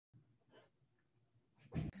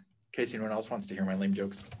case anyone else wants to hear my lame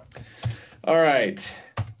jokes. All right.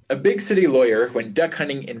 A big city lawyer went duck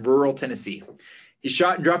hunting in rural Tennessee. He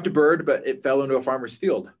shot and dropped a bird, but it fell into a farmer's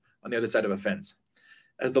field on the other side of a fence.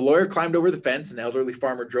 As the lawyer climbed over the fence, an elderly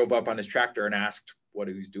farmer drove up on his tractor and asked what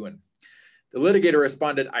he was doing. The litigator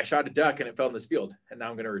responded, I shot a duck and it fell in this field, and now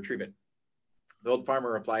I'm going to retrieve it. The old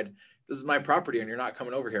farmer replied, this is my property and you're not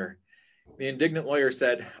coming over here. The indignant lawyer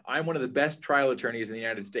said, I'm one of the best trial attorneys in the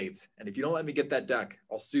United States, and if you don't let me get that duck,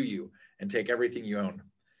 I'll sue you and take everything you own.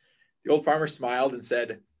 The old farmer smiled and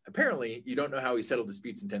said, apparently you don't know how we settle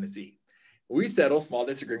disputes in Tennessee. We settle small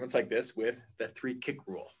disagreements like this with the 3-kick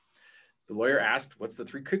rule. The lawyer asked, what's the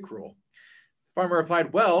 3-kick rule? The farmer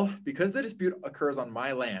replied, well, because the dispute occurs on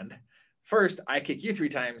my land, first I kick you 3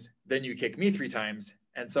 times, then you kick me 3 times,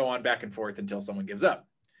 and so on back and forth until someone gives up.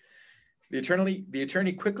 The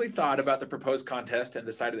attorney quickly thought about the proposed contest and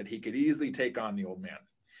decided that he could easily take on the old man.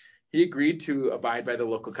 He agreed to abide by the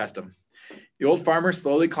local custom. The old farmer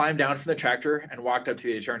slowly climbed down from the tractor and walked up to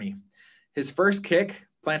the attorney. His first kick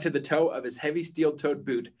planted the toe of his heavy steel-toed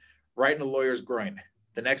boot right in the lawyer's groin.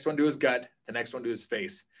 The next one to his gut, the next one to his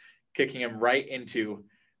face, kicking him right into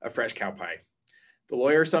a fresh cow pie. The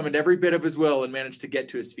lawyer summoned every bit of his will and managed to get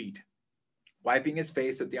to his feet. Wiping his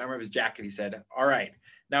face with the arm of his jacket, he said, all right,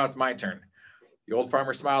 now it's my turn. The old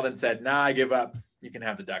farmer smiled and said, nah, I give up. You can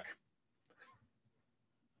have the duck.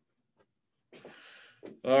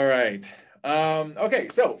 All right. Okay,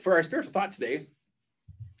 so for our spiritual thought today,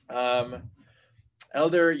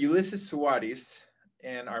 Elder Ulysses Suarez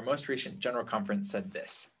in our most recent general conference said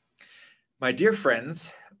this: my dear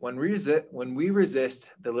friends, when we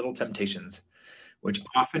resist the little temptations, which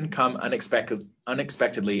often come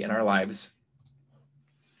unexpectedly in our lives,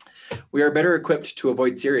 we are better equipped to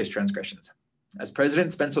avoid serious transgressions. As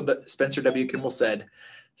President Spencer W. Kimball said,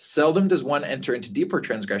 seldom does one enter into deeper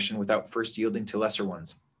transgression without first yielding to lesser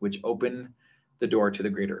ones, which open the door to the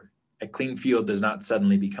greater. A clean field does not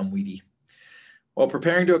suddenly become weedy. While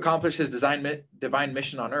preparing to accomplish his divine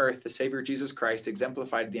mission on earth, the Savior Jesus Christ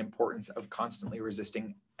exemplified the importance of constantly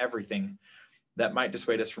resisting everything that might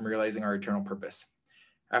dissuade us from realizing our eternal purpose.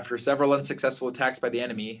 After several unsuccessful attacks by the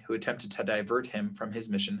enemy who attempted to divert him from his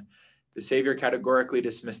mission, the Savior categorically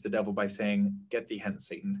dismissed the devil by saying, get thee hence,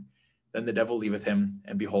 Satan. Then the devil leaveth him,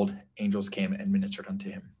 and behold, angels came and ministered unto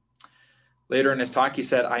him. Later in his talk, he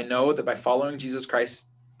said, I know that by following Jesus'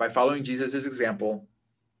 example,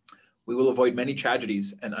 we will avoid many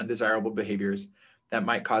tragedies and undesirable behaviors that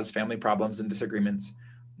might cause family problems and disagreements,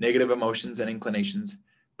 negative emotions and inclinations,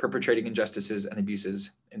 perpetrating injustices and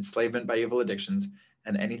abuses, enslavement by evil addictions,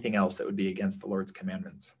 and anything else that would be against the Lord's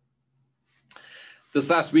commandments. This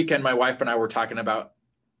last weekend, my wife and I were talking about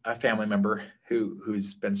a family member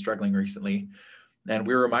who's been struggling recently, and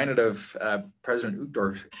we were reminded of President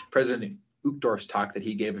Uchtdorf's talk that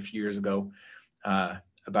he gave a few years ago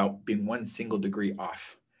about being one single degree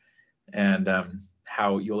off, and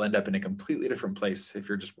how you'll end up in a completely different place if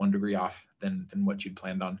you're just 1 degree off than what you'd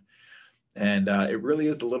planned on. And it really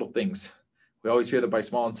is the little things. We always hear that by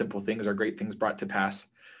small and simple things are great things brought to pass.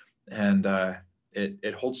 And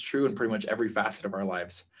it holds true in pretty much every facet of our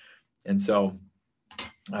lives. And so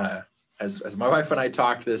as my wife and I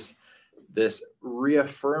talked, this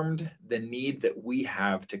reaffirmed the need that we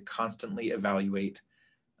have to constantly evaluate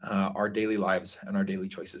our daily lives and our daily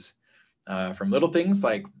choices. From little things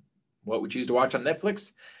like what we choose to watch on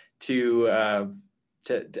Netflix to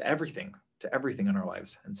everything in our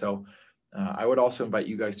lives. And so I would also invite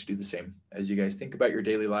you guys to do the same as you guys think about your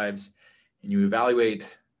daily lives and you evaluate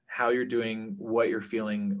how you're doing, what you're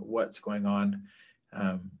feeling, what's going on.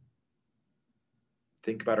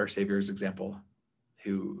 Think about our Savior's example,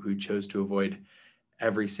 who chose to avoid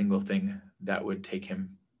every single thing that would take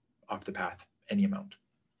him off the path, any amount.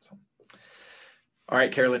 So, all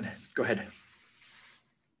right, Carolyn, go ahead.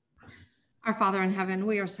 Our Father in heaven,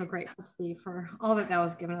 we are so grateful to thee for all that thou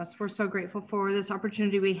hast given us. We're so grateful for this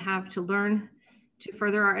opportunity we have to learn, to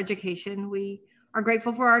further our education. We are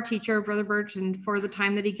grateful for our teacher, Brother Birch, and for the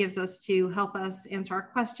time that he gives us to help us answer our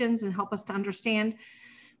questions and help us to understand.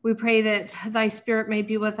 We pray that thy Spirit may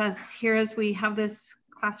be with us here as we have this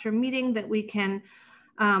classroom meeting, that we can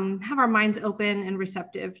have our minds open and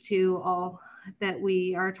receptive to all that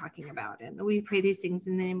we are talking about. And we pray these things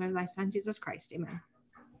in the name of thy Son, Jesus Christ. Amen.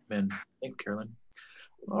 Amen. Thanks, Carolyn.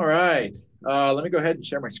 All right. Let me go ahead and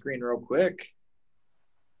share my screen real quick.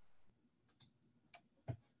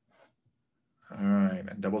 All right.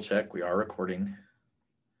 And double check. We are recording.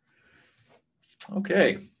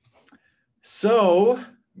 Okay. So,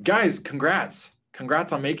 guys, congrats.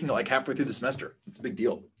 Congrats on making it like halfway through the semester. It's a big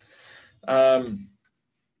deal.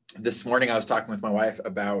 This morning I was talking with my wife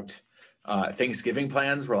about Thanksgiving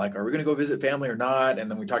plans. We're like, are we going to go visit family or not?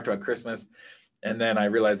 And then we talked about Christmas. And then I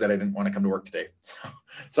realized that I didn't want to come to work today.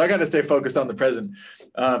 So I got to stay focused on the present.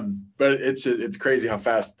 But it's crazy how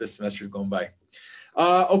fast this semester is going by.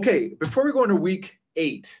 Okay, before we go into week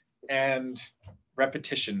 8 and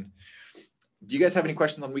repetition, do you guys have any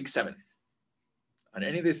questions on week 7? On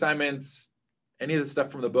any of the assignments, any of the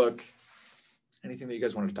stuff from the book, anything that you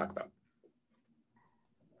guys wanted to talk about?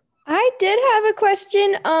 I did have a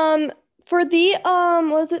question. For the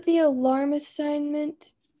was it the alarm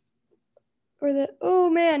assignment? Or the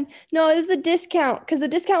no, it was the discount, because the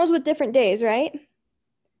discount was with different days, right?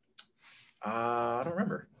 I don't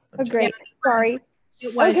remember. Oh, great. Sorry.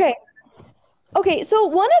 It was. Okay, so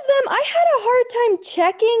one of them, I had a hard time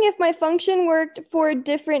checking if my function worked for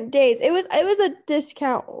different days. It was a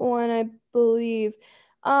discount one, I believe.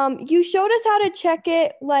 You showed us how to check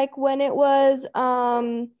it, like when it was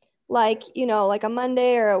like, like a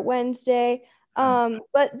Monday or a Wednesday.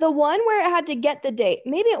 But the one where it had to get the date,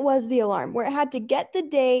 maybe it was the alarm, where it had to get the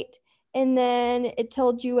date and then it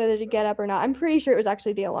told you whether to get up or not. I'm pretty sure it was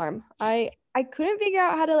actually the alarm. I couldn't figure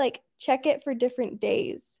out how to like check it for different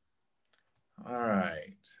days. All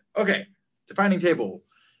right. Okay. Defining table.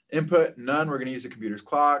 Input none. We're going to use the computer's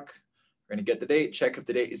clock. We're going to get the date. Check if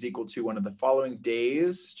the date is equal to one of the following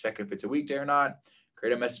days. Check if it's a weekday or not.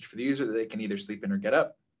 Create a message for the user that they can either sleep in or get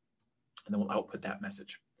up. And then we'll output that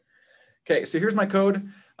message. Okay. So here's my code.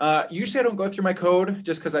 Usually I don't go through my code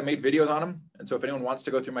just because I made videos on them. And so if anyone wants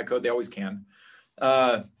to go through my code, they always can.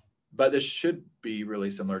 But this should be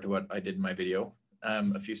really similar to what I did in my video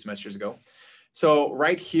a few semesters ago. So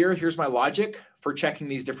right here, here's my logic for checking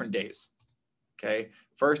these different days. Okay,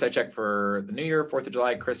 first I check for the New Year, 4th of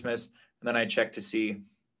July, Christmas, and then I check to see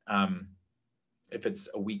if it's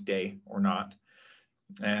a weekday or not.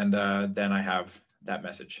 And then I have that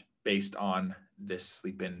message based on this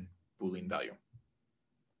sleep-in Boolean value.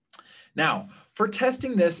 Now, for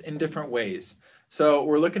testing this in different ways. So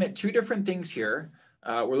we're looking at 2 different things here.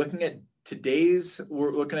 We're looking at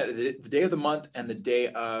we're looking at the day of the month and the day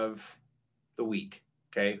of the week.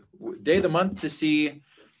 Okay, day of the month to see,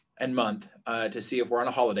 and month to see if we're on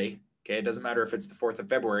a holiday. Okay, it doesn't matter if it's the 4th of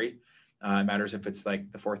February. It matters if it's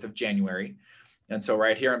like the 4th of January. And so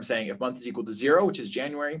right here I'm saying if month is equal to 0, which is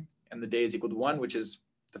January, and the day is equal to 1, which is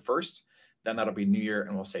the 1st, then that'll be New Year,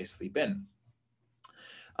 and we'll say sleep in.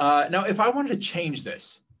 Now, if I wanted to change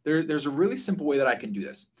this, there's a really simple way that I can do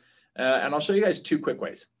this. And I'll show you guys 2 quick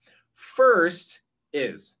ways. First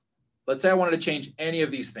is, let's say I wanted to change any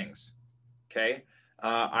of these things. Okay,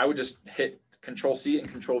 I would just hit Control C and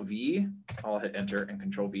Control V. I'll hit Enter and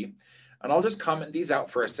Control V, and I'll just comment these out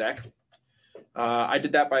for a sec. I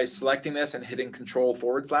did that by selecting this and hitting Control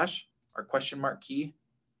 / our question mark key.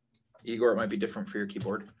 Igor, it might be different for your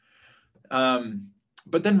keyboard.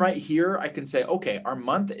 But then right here, I can say, okay, our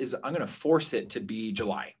month is, I'm going to force it to be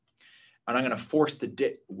July, and I'm going to force the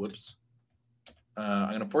day. Whoops. I'm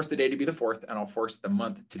going to force the day to be the 4th, and I'll force the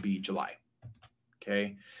month to be July.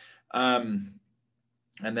 Okay.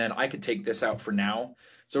 And then I could take this out for now.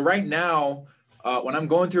 So right now, when I'm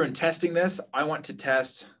going through and testing this, I want to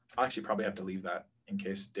test, I'll actually probably have to leave that in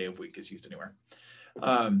case day of week is used anywhere.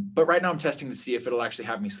 But right now I'm testing to see if it'll actually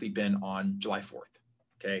have me sleep in on July 4th.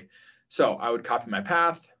 Okay. So I would copy my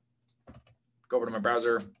path, go over to my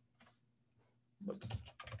browser, whoops,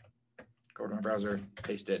 go over to my browser,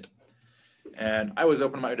 paste it. And I was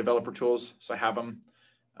opening my developer tools, so I have them.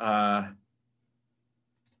 I'll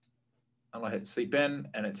hit sleep in,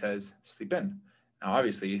 and it says sleep in. Now,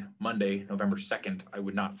 obviously, Monday, November 2nd, I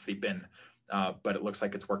would not sleep in, but it looks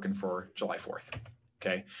like it's working for July 4th.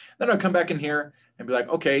 Okay. Then I'll come back in here and be like,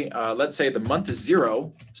 okay, let's say the month is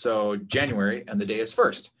 0, so January, and the day is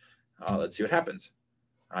 1st. Let's see what happens.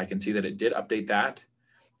 I can see that it did update that.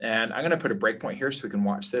 And I'm going to put a breakpoint here so we can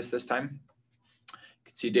watch this time. You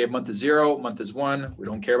can see day of month is 0, month is 1. We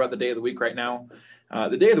don't care about the day of the week right now.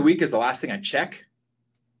 The day of the week is the last thing I check.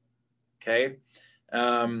 Okay.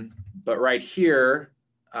 But right here,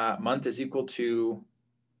 month is equal to,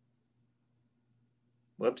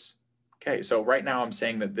 whoops. Okay. So right now I'm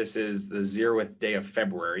saying that this is the 0th day of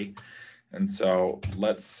February. And so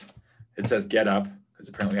it says get up, because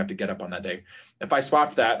apparently we have to get up on that day. If I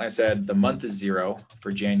swapped that and I said the month is 0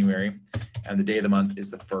 for January and the day of the month is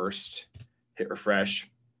the 1st, hit refresh,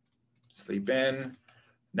 sleep in.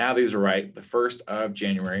 Now these are right, the 1st of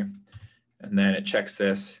January. And then it checks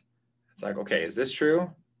this. It's like, okay, is this true?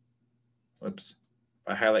 Whoops.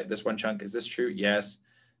 If I highlight this one chunk, is this true? Yes.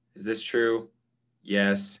 Is this true?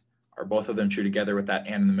 Yes. Are both of them true together with that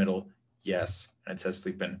and in the middle? Yes. And it says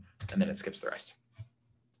sleep in, and then it skips the rest.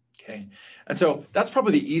 Okay, and so that's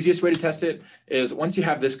probably the easiest way to test it is once you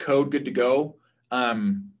have this code good to go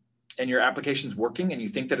and your application's working and you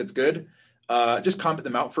think that it's good, just comment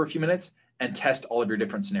them out for a few minutes and test all of your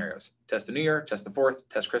different scenarios. Test the New Year, test the 4th,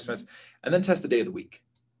 test Christmas, and then test the day of the week.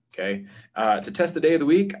 Okay, to test the day of the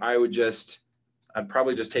week, I'd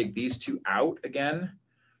probably just take these two out again,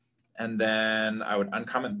 and then I would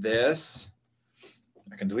uncomment this.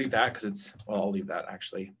 I can delete that because it's, well, I'll leave that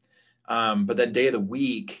actually. But then day of the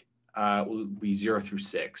week will be 0 through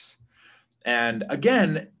 6. And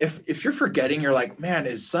again, if you're forgetting, you're like, man,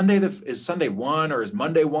 is Sunday 1 or is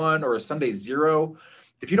Monday 1 or is Sunday 0?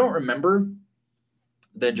 If you don't remember,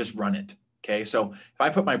 then just run it. Okay, so if I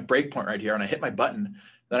put my breakpoint right here and I hit my button,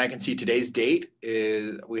 then I can see today's date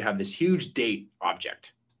is, we have this huge date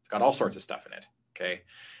object. It's got all sorts of stuff in it. Okay,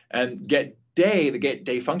 and get day, the get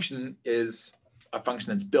day function is a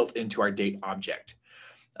function that's built into our date object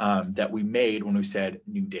that we made when we said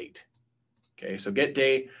new date. Okay, so get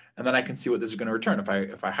day, and then I can see what this is going to return.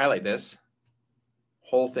 If I highlight this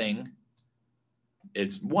whole thing,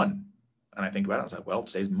 it's 1. And I think about it, I was like, well,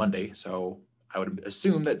 today's Monday, so I would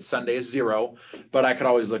assume that Sunday is 0, but I could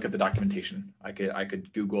always look at the documentation. I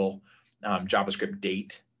could Google JavaScript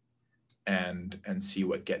date and see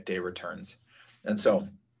what get day returns. And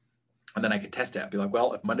then I could test it. I'd be like,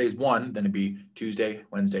 well, if Monday's 1, then it'd be Tuesday,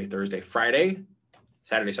 Wednesday, Thursday, Friday,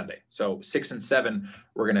 Saturday, Sunday. So 6 and 7,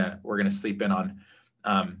 we're gonna sleep in on.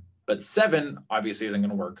 But 7 obviously isn't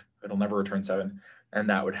gonna work. It'll never return 7, and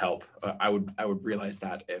that would help. I would realize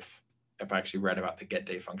that if I actually read about the get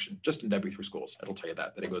day function, just in W3 Schools, it'll tell you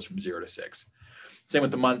that it goes from 0 to 6. Same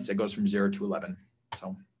with the months, it goes from 0 to 11.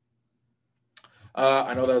 So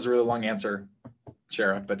I know that was a really long answer,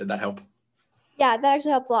 Shara, but did that help? Yeah, that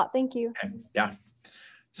actually helps a lot. Thank you. Okay. Yeah,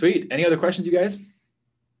 sweet. Any other questions, you guys?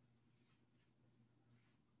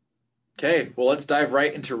 Okay, well, let's dive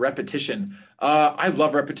right into repetition. I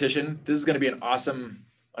love repetition. This is going to be an awesome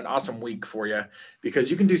week for you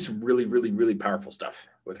because you can do some really, really, really powerful stuff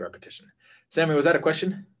with repetition. Sammy, was that a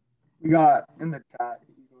question? We got in the chat.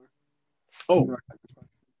 Oh,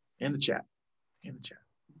 in the chat.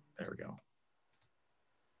 There we go.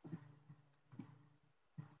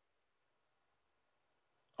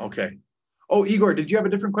 Okay. Oh, Igor, did you have a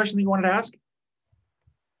different question that you wanted to ask?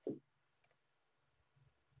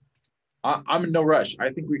 I'm in no rush.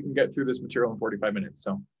 I think we can get through this material in 45 minutes.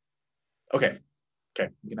 So, okay,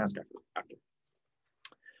 you can ask after.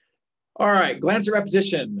 All right, glance at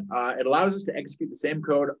repetition. It allows us to execute the same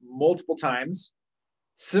code multiple times.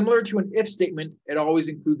 Similar to an if statement, it always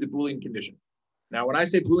includes a Boolean condition. Now, when I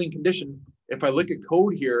say Boolean condition, if I look at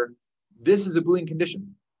code here, this is a Boolean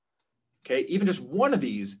condition. Okay, even just one of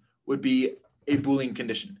these would be a Boolean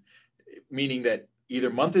condition, meaning that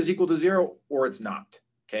either month is equal to 0 or it's not.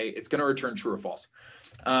 Okay, it's going to return true or false.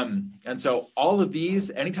 And so all of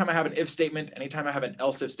these, anytime I have an if statement, anytime I have an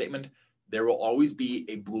else if statement, there will always be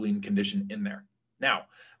a Boolean condition in there. Now,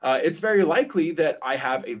 it's very likely that I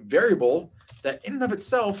have a variable that in and of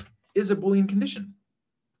itself is a Boolean condition.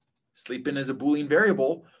 Sleep in is a Boolean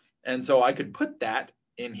variable. And so I could put that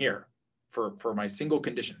in here for my single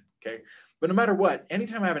condition. Okay, but no matter what,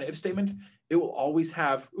 anytime I have an if statement, it will always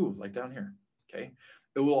have, like down here. Okay,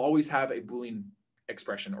 it will always have a Boolean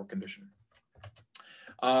expression or condition.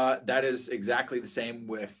 That is exactly the same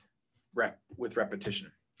with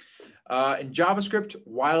repetition. In JavaScript,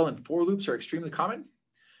 while and for loops are extremely common.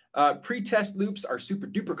 Pre-test loops are super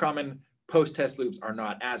duper common. Post-test loops are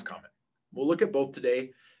not as common. We'll look at both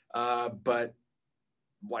today, but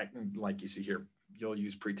like you see here, you'll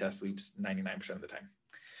use pre-test loops 99% of the time.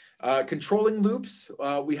 Controlling loops,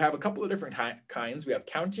 we have a couple of different kinds. We have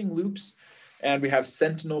counting loops and we have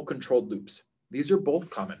sentinel controlled loops. These are both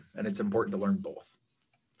common and it's important to learn both.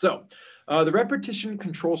 So the repetition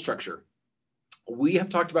control structure. We have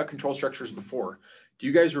talked about control structures before. Do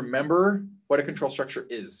you guys remember what a control structure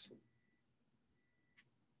is?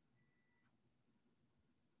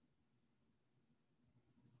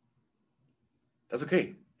 That's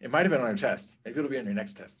okay. It might have been on your test. Maybe it'll be on your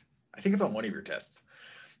next test. I think it's on one of your tests.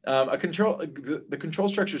 The control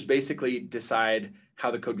structures basically decide how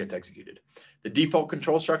the code gets executed. The default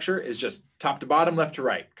control structure is just top to bottom, left to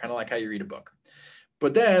right, kind of like how you read a book.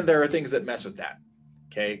 But then there are things that mess with that.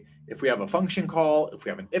 Okay, if we have a function call, if we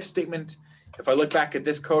have an if statement, if I look back at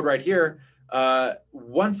this code right here,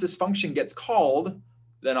 once this function gets called,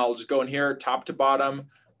 then I'll just go in here, top to bottom.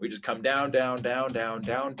 We just come down, down, down, down,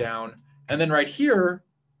 down, down. And then right here,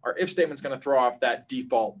 our if statement's going to throw off that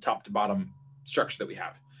default top to bottom structure that we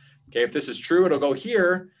have. Okay, if this is true, it'll go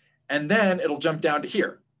here, and then it'll jump down to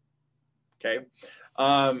here. Okay,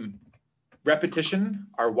 Repetition,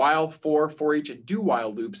 our while, for each, and do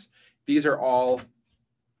while loops. These are all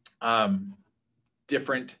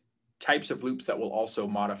different types of loops that will also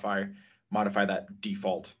modify that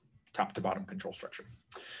default top to bottom control structure.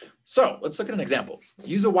 So let's look at an example.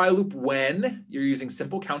 Use a while loop when you're using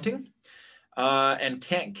simple counting and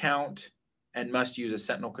can't count and must use a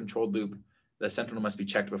sentinel controlled loop. The sentinel must be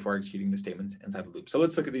checked before executing the statements inside the loop. So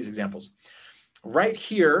let's look at these examples. Right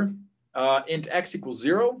here, int x equals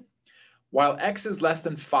 0, while x is less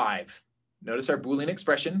than 5. Notice our Boolean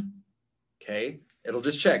expression, okay? It'll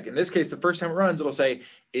just check. In this case, the first time it runs, it'll say,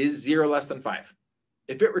 is 0 less than 5?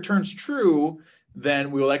 If it returns true,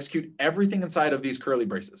 then we will execute everything inside of these curly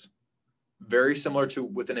braces. Very similar to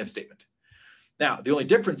with an if statement. Now, the only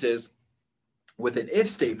difference is with an if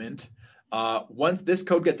statement, once this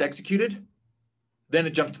code gets executed, then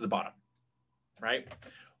it jumps to the bottom, right?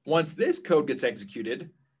 Once this code gets executed,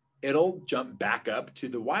 it'll jump back up to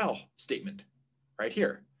the while statement right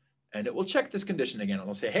here. And it will check this condition again.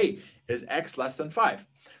 It'll say, hey, is x less than 5?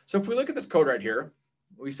 So if we look at this code right here,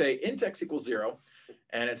 we say int x equals 0,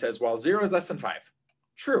 and it says, while 0 is less than 5.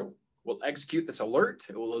 True. We'll execute this alert.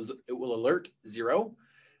 It will alert 0.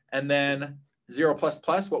 And then 0 plus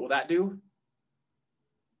plus, what will that do?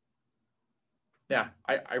 Yeah,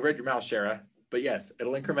 I read your mouth, Shara. But yes,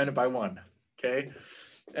 it'll increment it by 1, okay?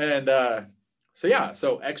 And so yeah,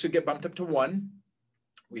 so x should get bumped up to 1.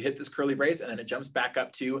 We hit this curly brace, and then it jumps back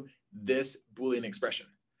up to this Boolean expression.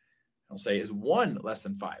 I'll say, is 1 less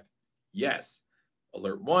than 5? Yes.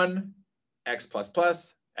 Alert 1, x plus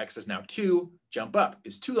plus, x is now 2, jump up.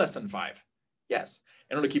 Is 2 less than 5? Yes.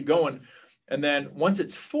 And it'll keep going. And then once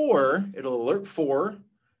it's 4, it'll alert 4,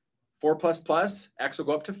 4 plus plus, x will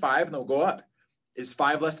go up to 5, and it'll go up. Is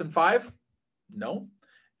 5 less than 5? No.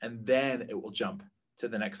 And then it will jump to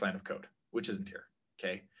the next line of code, which isn't here,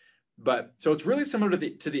 okay? But so it's really similar to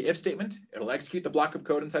the if statement. It'll execute the block of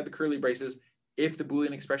code inside the curly braces if the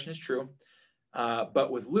Boolean expression is true. But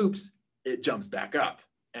with loops, it jumps back up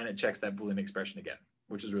and it checks that Boolean expression again,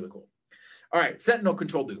 which is really cool. All right, sentinel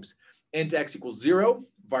controlled loops. Int x equals 0,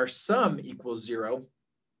 var sum equals 0.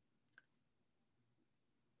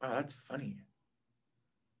 Wow, that's funny.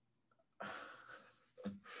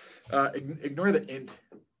 Ignore the int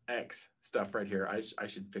x stuff right here. I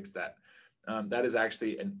should fix that. That is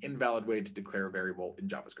actually an invalid way to declare a variable in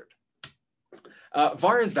JavaScript.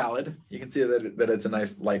 Var is valid. You can see that it's a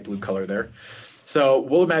nice light blue color there. So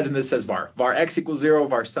we'll imagine this says var. Var x equals 0,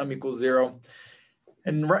 var sum equals 0.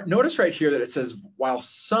 And notice right here that it says while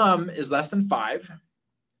sum is less than 5,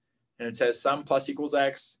 and it says sum plus equals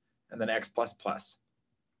x, and then x plus plus.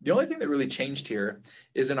 The only thing that really changed here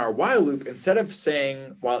is in our while loop, instead of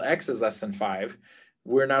saying while x is less than 5,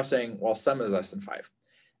 we're now saying while sum is less than 5.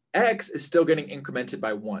 X is still getting incremented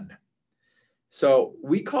by 1. So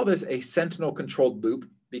we call this a sentinel controlled loop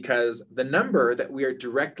because the number that we are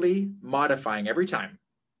directly modifying every time,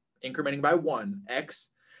 incrementing by 1, x,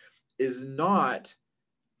 is not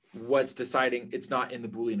what's deciding, it's not in the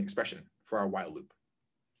Boolean expression for our while loop.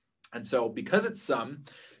 And so because it's sum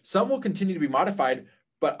will continue to be modified,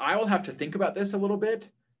 but I will have to think about this a little bit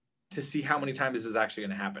to see how many times this is actually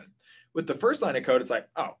going to happen. With the first line of code, it's like,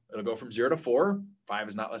 oh, it'll go from 0 to 4. 5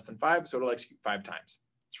 is not less than 5, so it'll execute 5 times.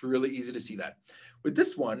 It's really easy to see that. With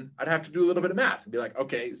this one, I'd have to do a little bit of math and be like,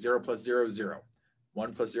 okay, 0 plus 0 is 0.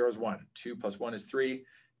 1 plus 0 is 1. 2 plus 1 is 3.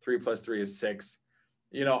 3 plus 3 is 6.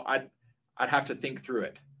 You know, I'd have to think through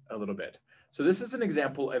it a little bit. So this is an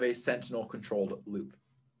example of a sentinel controlled loop.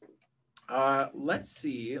 Let's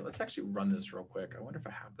see. Let's actually run this real quick. I wonder if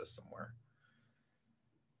I have this somewhere.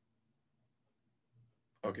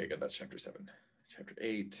 Okay, good. That's chapter 7. Chapter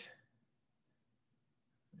 8.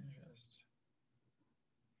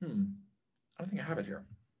 I don't think I have it here.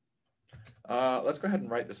 Let's go ahead and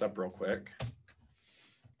write this up real quick.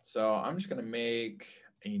 So I'm just going to make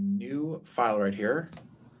a new file right here.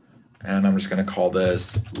 And I'm just going to call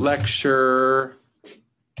this lecture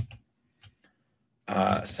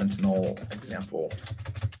sentinel example.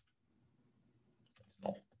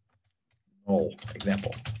 Sentinel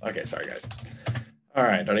example. Okay, sorry guys. All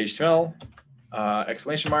right, .html,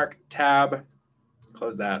 exclamation mark, tab,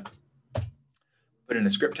 close that. Put in a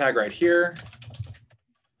script tag right here.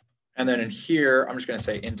 And then in here, I'm just going to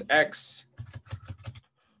say int x,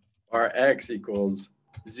 var x equals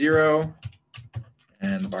 0,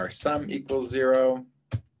 and var sum equals 0.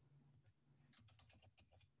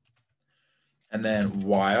 And then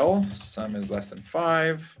while sum is less than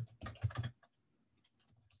 5,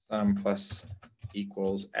 sum plus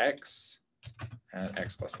equals x, and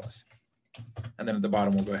x plus plus. And then at the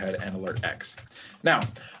bottom, we'll go ahead and alert x. Now,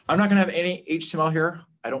 I'm not going to have any HTML here.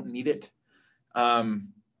 I don't need it.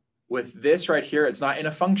 with this right here, it's not in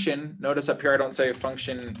a function. Notice up here, I don't say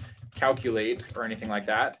function calculate or anything like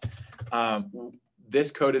that. This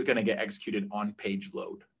code is going to get executed on page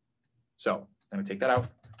load. So I'm going to take that out,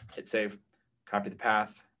 hit save, copy the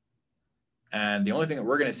path. And the only thing that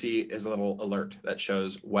we're going to see is a little alert that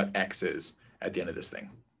shows what X is at the end of this thing.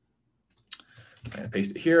 I'm going to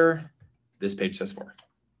paste it here. This page says 4.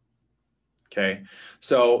 Okay,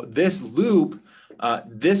 so this loop,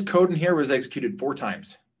 this code in here was executed 4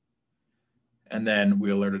 times. And then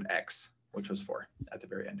we alerted X, which was 4 at the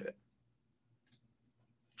very end of it.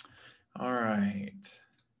 All right,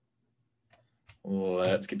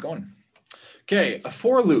 let's keep going. Okay, a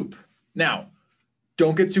for loop. Now,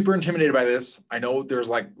 don't get super intimidated by this. I know there's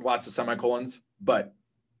like lots of semicolons, but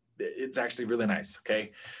it's actually really nice,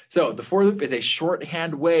 okay? So the for loop is a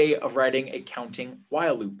shorthand way of writing a counting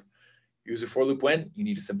while loop. Use a for loop when you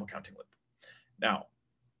need a simple counting loop. Now,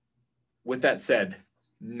 with that said,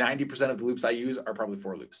 90% of the loops I use are probably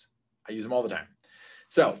for loops. I use them all the time.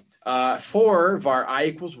 So for var I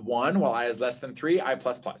equals 1, while I is less than 3, I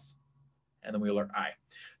plus plus. And then we alert I.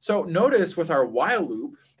 So notice with our while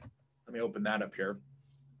loop, let me open that up here.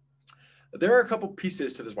 There are a couple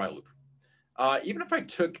pieces to this while loop. Even if I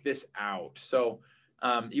took this out, so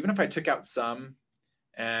even if I took out some,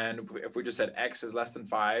 and if we just said X is less than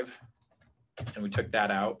 5, and we took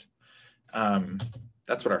that out,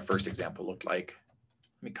 that's what our first example looked like.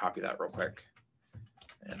 Let me copy that real quick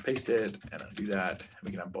and paste it, and undo that.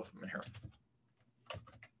 We can have both of them in here.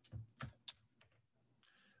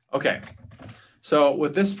 Okay, so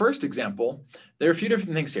with this first example, there are a few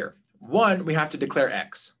different things here. One, we have to declare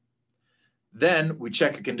X. Then we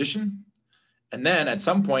check a condition. And then at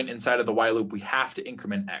some point inside of the while loop, we have to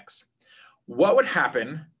increment X. What would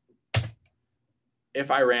happen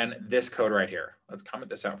if I ran this code right here? Let's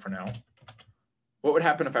comment this out for now. What would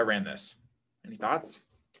happen if I ran this? Any thoughts?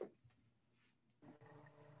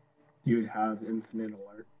 You would have infinite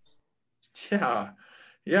alerts.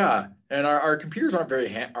 Yeah. And our computers aren't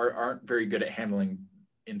very good at handling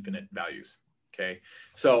infinite values. Okay,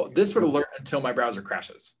 so this would alert until my browser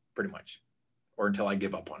crashes, pretty much, or until I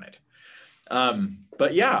give up on it.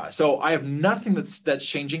 But yeah, so I have nothing that's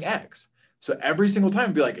changing X. So every single time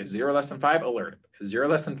it'd be like, is 0 less than 5, alert. Is 0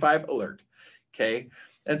 less than 5, alert. Okay,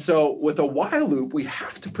 and so with a while loop, we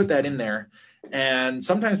have to put that in there. And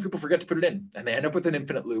sometimes people forget to put it in, and they end up with an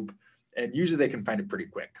infinite loop. And usually they can find it pretty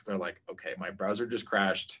quick because they're like, okay, my browser just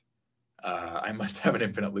crashed. I must have an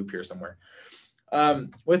infinite loop here somewhere.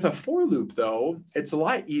 With a for loop, though, it's a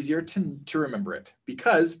lot easier to remember it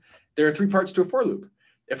because there are 3 parts to a for loop.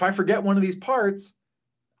 If I forget one of these parts,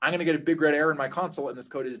 I'm going to get a big red error in my console, and this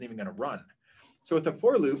code isn't even going to run. So with a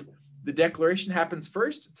for loop, the declaration happens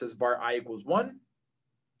first. It says var I equals 1.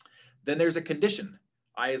 Then there's a condition.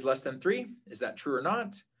 I is less than 3. Is that true or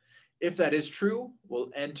not? If that is true, we'll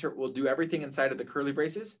do everything inside of the curly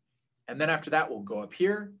braces. And then after that, we'll go up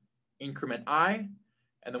here, increment I.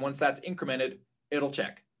 And then once that's incremented, it'll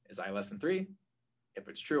check. Is I less than 3? If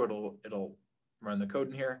it's true, it'll run the code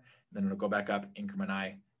in here. And then it'll go back up, increment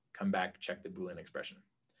I, come back, check the Boolean expression.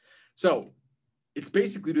 So it's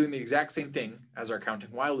basically doing the exact same thing as our counting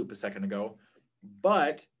while loop a second ago,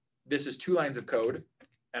 but this is 2 lines of code,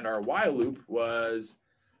 and our while loop was,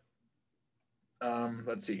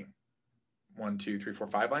 let's see, 1, 2, 3, 4,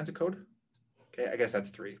 5 lines of code. Okay, I guess that's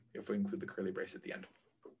 3 if we include the curly brace at the end.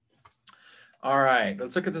 All right,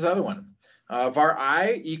 let's look at this other one. Var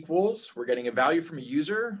I equals, we're getting a value from a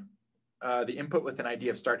user, the input with an ID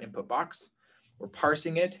of start input box. We're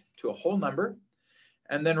parsing it to a whole number.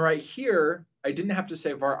 And then right here, I didn't have to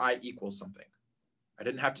say var I equals something. I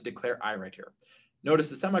didn't have to declare I right here. Notice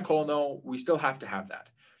the semicolon though, we still have to have that.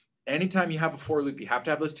 Anytime you have a for loop, you have to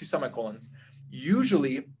have those 2 semicolons.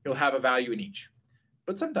 Usually you'll have a value in each.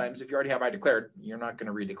 But sometimes if you already have I declared, you're not going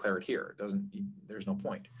to redeclare it here. There's no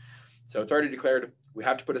point. So it's already declared. We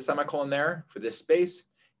have to put a semicolon there for this space.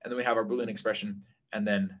 And then we have our Boolean expression and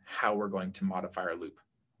then how we're going to modify our loop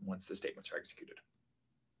once the statements are executed.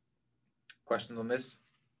 Questions on this?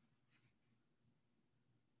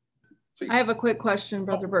 I have a quick question,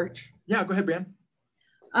 Brother Birch. Yeah, go ahead, Brian.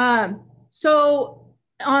 So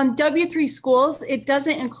on W3 schools, it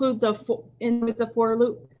doesn't include with the for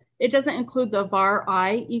loop. It doesn't include the var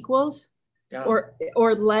I equals or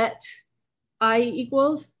let I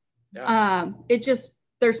equals. Yeah. It just,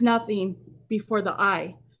 there's nothing before the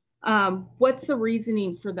I. What's the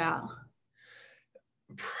reasoning for that?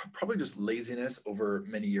 Probably just laziness over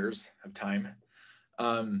many years of time.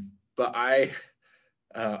 But I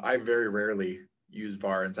very rarely use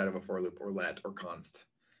var inside of a for loop or let or const.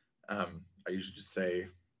 I usually just say,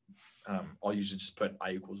 I'll usually just put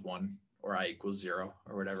I equals 1 or I equals 0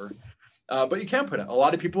 or whatever. But you can put it. A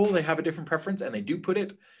lot of people, they have a different preference and they do put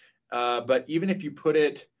it. But even if you put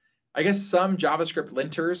it, I guess some JavaScript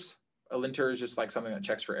linters, a linter is just like something that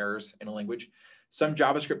checks for errors in a language. Some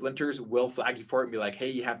JavaScript linters will flag you for it and be like, hey,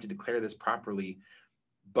 you have to declare this properly.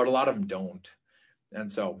 But a lot of them don't.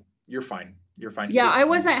 And so you're fine. You're fine. Yeah, I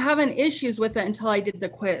wasn't having issues with it until I did the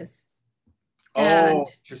quiz. Oh, and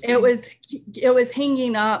it was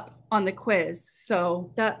hanging up on the quiz.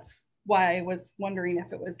 So that's why I was wondering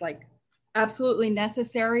if it was like absolutely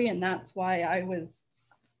necessary, and that's why I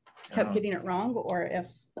kept getting it wrong, or if.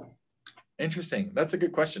 Interesting. That's a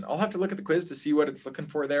good question. I'll have to look at the quiz to see what it's looking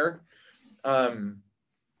for there. But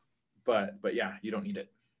yeah, you don't need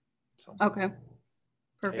it. So okay.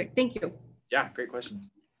 Perfect. Thank you. Yeah, great question.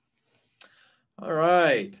 All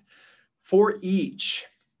right. For each.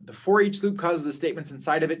 The for each loop causes the statements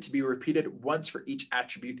inside of it to be repeated once for each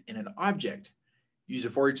attribute in an object. Use a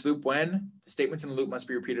for each loop when the statements in the loop must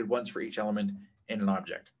be repeated once for each element in an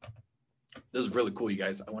object. This is really cool, you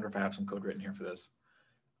guys. I wonder if I have some code written here for this.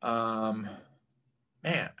 Man,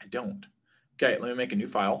 I don't. Okay, let me make a new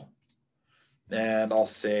file. And I'll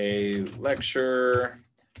say lecture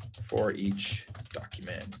for each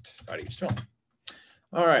document.html.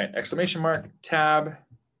 All right, exclamation mark, tab.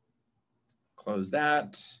 Close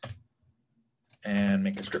that and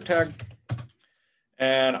make a script tag.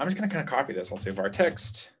 And I'm just going to kind of copy this. I'll say var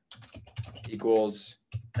text equals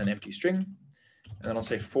an empty string. And then I'll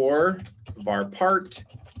say for var part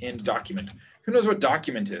in document. Who knows what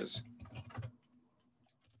document is?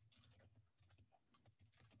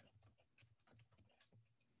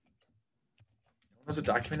 Who knows what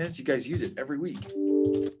document is? You guys use it every week.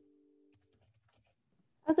 I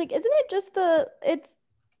was like, isn't it just it's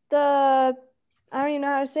the, I don't even know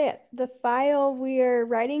how to say it, the file we are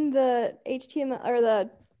writing the HTML or the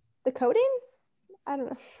coding? I don't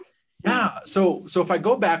know. Yeah, so if I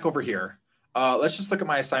go back over here, let's just look at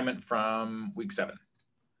my assignment from week 7.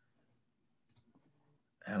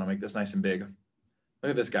 And I'll make this nice and big. Look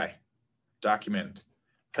at this guy, document.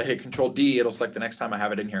 If I hit Control D, it'll select the next time I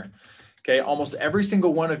have it in here. Okay, almost every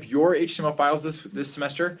single one of your HTML files this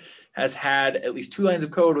semester has had at least 2 lines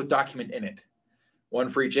of code with document in it. One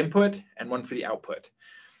for each input and one for the output.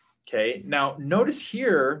 Okay, now notice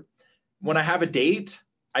here, when I have a date,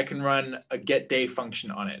 I can run a get day function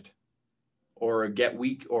on it, or a get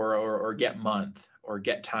week, or get month, or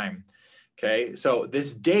get time. Okay, so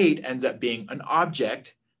this date ends up being an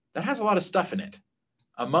object that has a lot of stuff in it,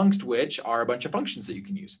 amongst which are a bunch of functions that you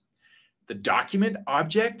can use. The document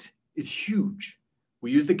object is huge.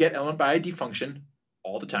 We use the get element by ID function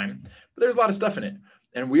all the time, but there's a lot of stuff in it.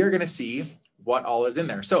 And we are going to see what all is in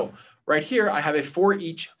there. So right here, I have a for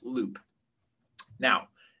each loop. Now,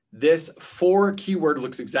 this for keyword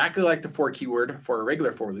looks exactly like the for keyword for a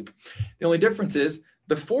regular for loop. The only difference is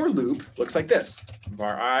the for loop looks like this.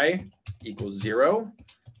 Var I equals 0,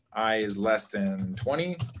 I is less than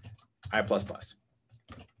 20, I plus plus.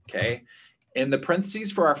 Okay. In the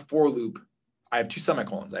parentheses for our for loop, I have 2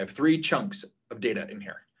 semicolons. I have 3 chunks of data in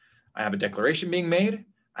here. I have a declaration being made,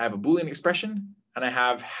 I have a Boolean expression, and I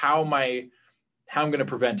have how I'm going to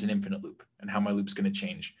prevent an infinite loop and how my loop's going to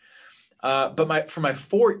change. But for my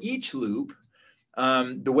for each loop,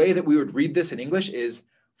 the way that we would read this in English is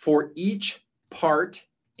for each part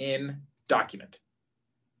in document.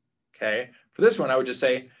 Okay. For this one, I would just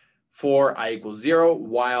say for I equals 0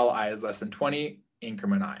 while I is less than 20,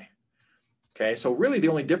 increment I. Okay. So really the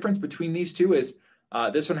only difference between these two is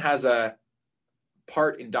this one has a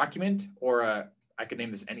part in document, or I could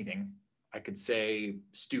name this anything. I could say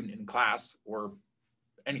student in class or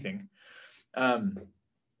anything. And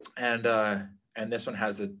this one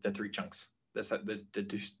has the 3 chunks,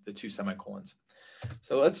 the 2 semicolons.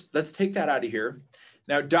 So let's take that out of here.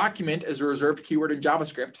 Now, document is a reserved keyword in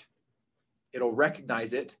JavaScript. It'll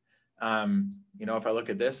recognize it. You know, if I look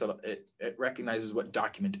at this, it recognizes what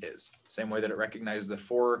document is. Same way that it recognizes the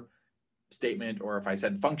for statement, or if I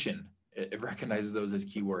said function, it recognizes those as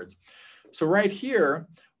keywords. So right here,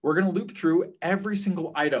 we're going to loop through every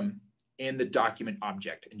single item in the document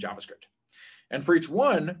object in JavaScript. And for each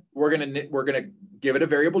one, we're going to give it a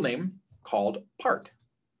variable name called part.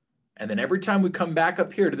 And then every time we come back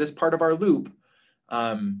up here to this part of our loop,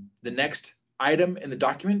 the next item in the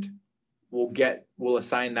document, we'll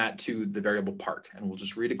assign that to the variable part, and we'll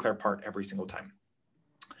just redeclare part every single time.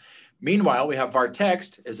 Meanwhile, we have var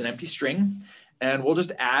text as an empty string, and we'll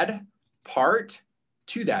just add part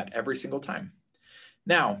to that every single time.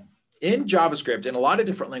 Now, in JavaScript, in a lot of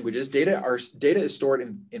different languages, data is stored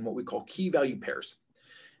in what we call key value pairs.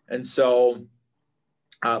 And so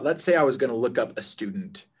let's say I was going to look up a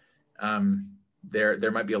student.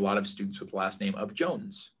 there might be a lot of students with the last name of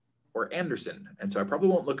Jones or Anderson. And so I probably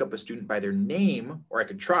won't look up a student by their name, or I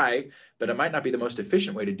could try, but it might not be the most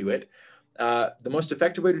efficient way to do it. The most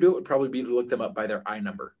effective way to do it would probably be to look them up by their I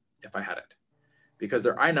number if I had it, because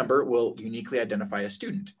their I number will uniquely identify a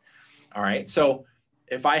student. All right, so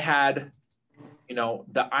if I had, you know,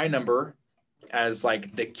 the I number as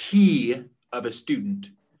like the key of a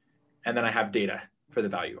student, and then I have data for the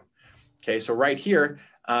value. Okay, so right here,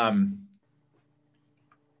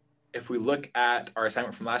 if we look at our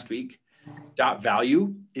assignment from last week, dot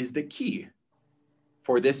value is the key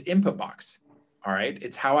for this input box. All right,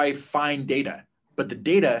 it's how I find data, but the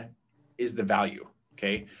data is the value.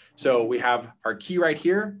 Okay, so we have our key right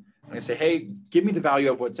here. I'm gonna say, hey, give me the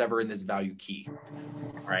value of whatever in this value key.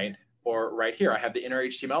 All right, or right here, I have the inner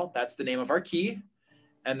HTML. That's the name of our key.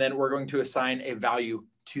 And then we're going to assign a value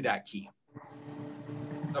to that key.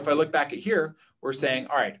 So if I look back at here, we're saying,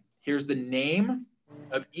 all right, here's the name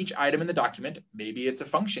of each item in the document. Maybe it's a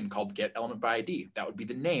function called getElementById. That would be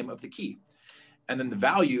the name of the key. And then the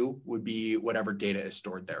value would be whatever data is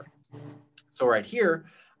stored there. So right here,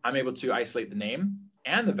 I'm able to isolate the name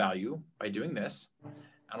and the value by doing this.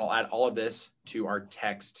 And I'll add all of this to our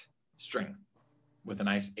text string with a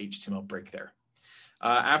nice HTML break there.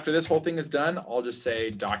 After this whole thing is done, I'll just say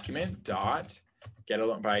document dot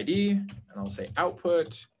getElementById, and I'll say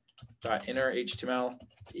output dot inner HTML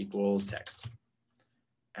equals text.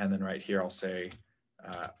 And then right here, I'll say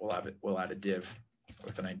we'll add a div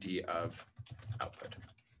with an ID of output.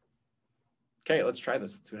 Okay, let's try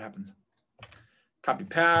this. Let's see what happens. Copy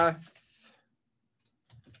path,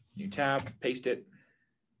 new tab, paste it.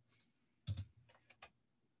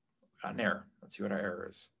 Got an error. Let's see what our error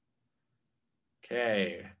is.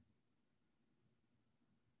 Okay.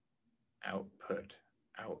 Output.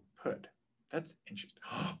 That's interesting.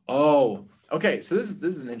 Oh, okay. So this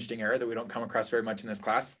is an interesting error that we don't come across very much in this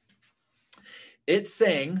class. It's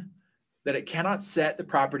saying that it cannot set the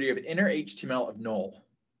property of inner HTML of null.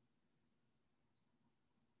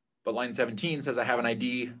 But line 17 says I have an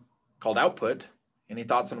ID called output. Any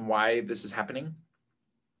thoughts on why this is happening?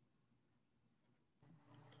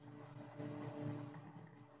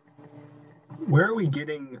 Where are we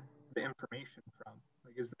getting the information from?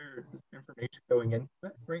 Like, is there information going into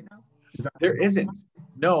it right now? There isn't.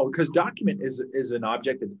 No, because document is an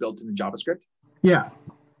object that's built into JavaScript. Yeah.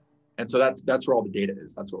 And so that's where all the data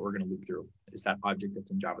is. That's what we're going to loop through, is that object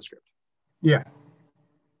that's in JavaScript. Yeah.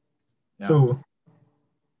 Yeah.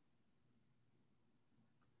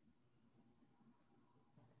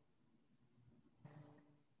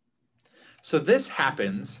 So this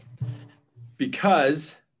happens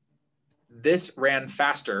because this ran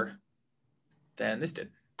faster than this did.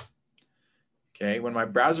 Okay, when my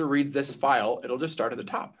browser reads this file, it'll just start at the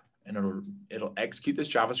top and it'll execute this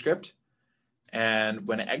JavaScript. And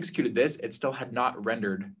when it executed this, it still had not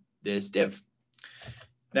rendered this div.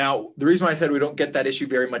 Now, the reason why I said we don't get that issue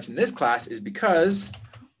very much in this class is because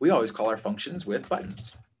we always call our functions with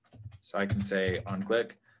buttons. So I can say on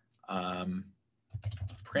click,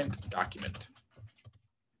 print document.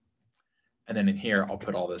 And then in here, I'll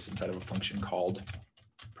put all this inside of a function called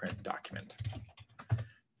print document.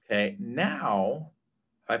 Okay, now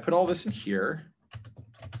if I put all this in here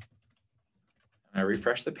and I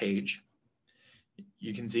refresh the page,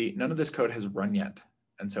 you can see none of this code has run yet.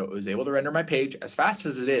 And so it was able to render my page as fast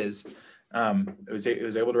as it is. It was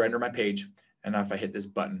able to render my page. And now if I hit this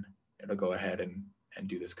button, it'll go ahead and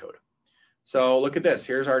do this code. So look at this.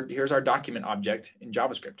 Here's our document object in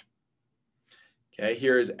JavaScript. Okay,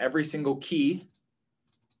 here's every single key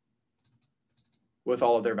with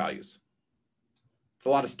all of their values. It's a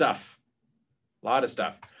lot of stuff.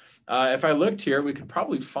 If I looked here, we could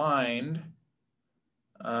probably find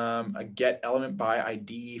a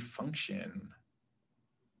getElementById function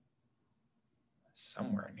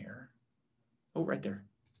somewhere in here. Oh, right there.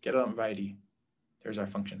 getElementById. There's our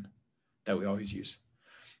function that we always use.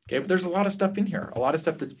 Okay, but there's a lot of stuff in here, a lot of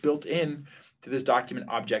stuff that's built in to this document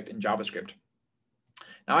object in JavaScript.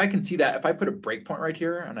 Now I can see that if I put a breakpoint right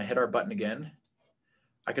here and I hit our button again,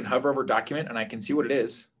 I can hover over document and I can see what it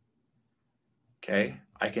is. Okay,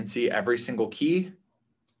 I can see every single key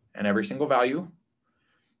and every single value.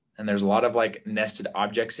 And there's a lot of like nested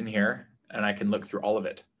objects in here and I can look through all of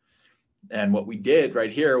it. And what we did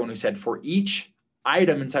right here when we said for each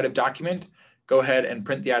item inside of document, go ahead and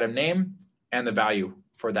print the item name and the value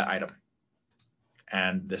for that item.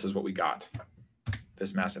 And this is what we got,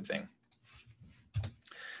 this massive thing.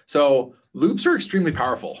 So loops are extremely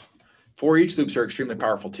powerful. For each loops are extremely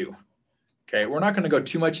powerful too. Okay, we're not going to go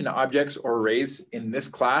too much into objects or arrays in this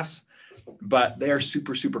class, but they are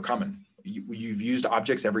super, super common. You've used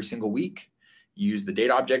objects every single week. You use the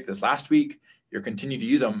data object this last week, you'll continue to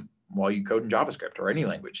use them while you code in JavaScript or any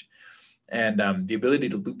language. And the ability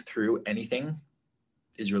to loop through anything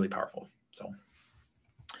is really powerful. So,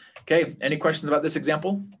 okay, any questions about this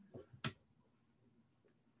example?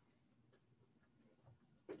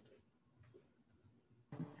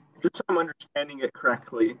 Just so I'm understanding it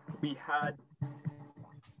correctly, we had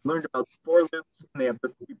learned about the for loops and they have the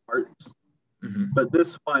 3 parts. Mm-hmm. But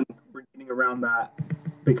this one, we're getting around that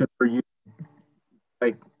because we're using,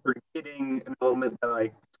 like, we're getting an element that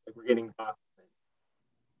like we're getting document.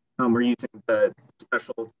 We're using the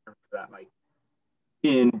special term for that, like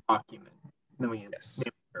in document. Then we name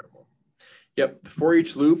the variable. Yep. For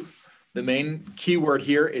each loop, the main keyword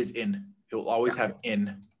here is in. It will always have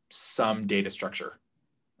in some data structure.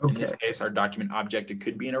 Okay. In this case, our document object, it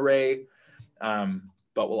could be an array,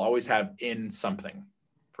 but we'll always have in something.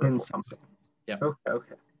 In something. Yeah.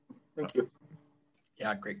 Okay. Thank you.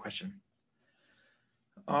 Yeah, great question.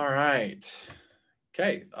 All right.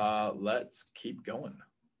 Okay, let's keep going.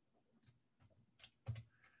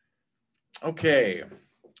 Okay.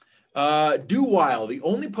 Do while, the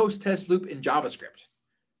only post-test loop in JavaScript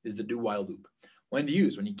is the do while loop. When to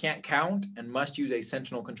use? When you can't count and must use a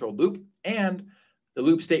sentinel controlled loop, and the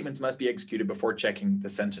loop statements must be executed before checking the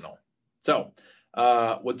sentinel. So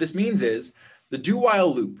what this means is the do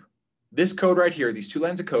while loop, this code right here, these 2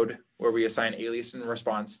 lines of code where we assign alias and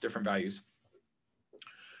response different values,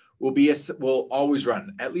 will always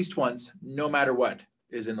run at least once, no matter what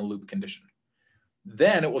is in the loop condition.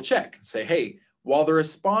 Then it will check, say, hey, while the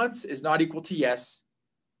response is not equal to yes,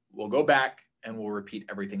 we'll go back and we'll repeat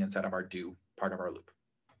everything inside of our do part of our loop.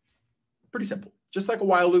 Pretty simple, just like a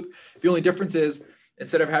while loop. The only difference is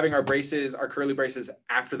instead of having our braces, our curly braces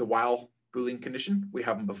after the while Boolean condition, we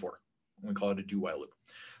have them before. And we call it a do while loop.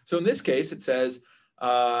 So in this case, it says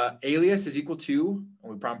alias is equal to,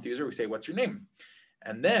 and we prompt the user, we say, what's your name?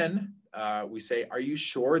 And then we say, are you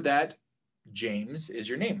sure that James is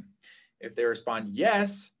your name? If they respond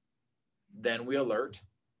yes, then we alert,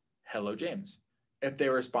 hello, James. If they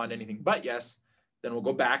respond anything but yes, then we'll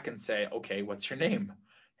go back and say, okay, what's your name?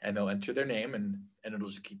 And they'll enter their name and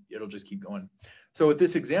it'll just keep going. So with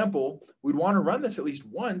this example, we'd want to run this at least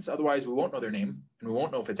once, otherwise we won't know their name and we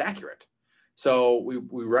won't know if it's accurate. So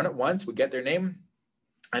we run it once, we get their name,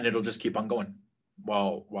 and it'll just keep on going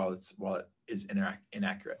while it is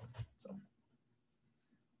inaccurate. So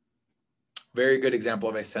very good example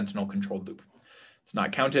of a sentinel controlled loop. It's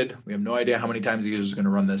not counted. We have no idea how many times the user is going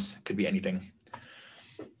to run this. It could be anything.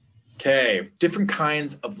 Okay, different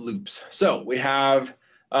kinds of loops. So we have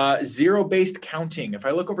zero-based counting. If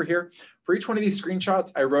I look over here, for each one of these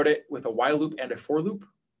screenshots, I wrote it with a while loop and a for loop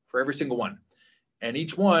for every single one. And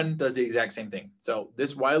each one does the exact same thing. So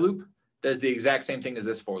this while loop does the exact same thing as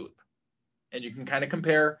this for loop. And you can kind of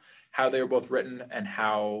compare how they were both written and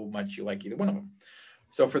how much you like either one of them.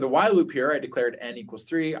 So for the while loop here, I declared n equals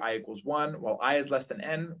 3, I equals 1. While I is less than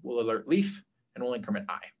n, we'll alert leaf and we'll increment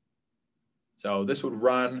I. So this would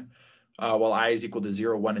run while I is equal to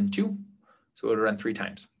 0, 1, and 2. So it would run 3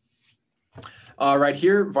 times. Right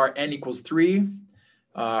here, var n equals 3,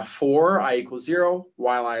 for I equals 0,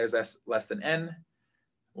 while I is less than n,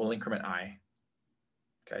 we'll increment I.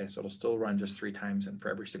 Okay, so it'll still run just 3 times, and for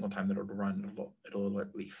every single time that it'll run, it'll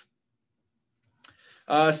alert leaf.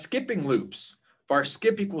 Skipping loops. Var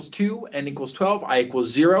skip equals 2, n equals 12, I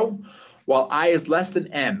equals 0, while I is less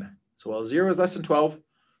than n. So while 0 is less than 12,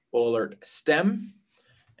 we'll alert stem,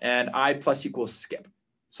 and I plus equals skip.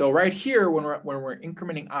 So right here, when we're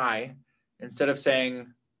incrementing I, instead of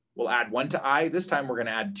saying we'll add 1 to I, this time we're going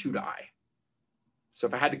to add 2 to I. So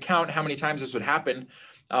if I had to count how many times this would happen,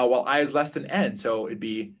 while I is less than n, so it'd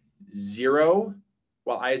be 0,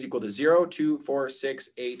 while I is equal to 0, 2, 4, 6,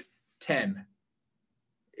 8, 10.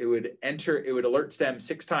 It would alert stem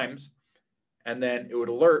 6 times, and then it would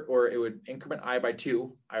alert, or it would increment I by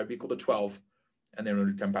 2, I would be equal to 12, and then it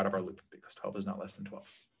would jump out of our loop because 12 is not less than 12.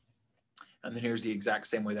 And then here's the exact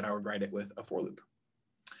same way that I would write it with a for loop.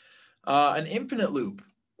 An infinite loop.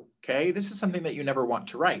 Okay, this is something that you never want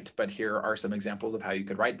to write, but here are some examples of how you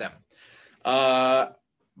could write them.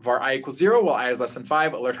 Var I equals 0, while I is less than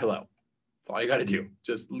 5, alert hello. That's all you got to do.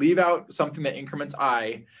 Just leave out something that increments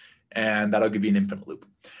I, and that'll give you an infinite loop.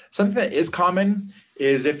 Something that is common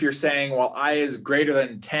is if you're saying, while I is greater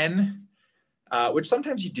than 10, which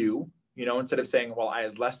sometimes you do, instead of saying, while I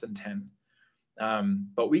is less than 10.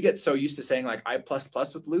 But we get so used to saying like I plus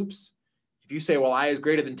plus with loops. If you say, well, I is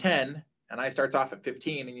greater than 10, and I starts off at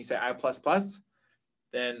 15, and you say I plus plus,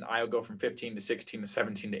 then I will go from 15 to 16 to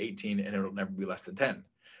 17 to 18, and it'll never be less than 10.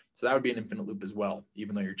 So that would be an infinite loop as well,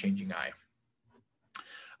 even though you're changing I.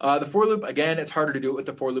 The for loop, again, it's harder to do it with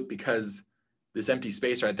the for loop because this empty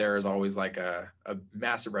space right there is always like a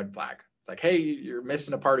massive red flag. It's like, hey, you're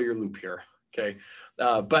missing a part of your loop here. Okay.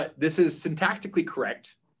 But this is syntactically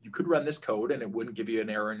correct. You could run this code and it wouldn't give you an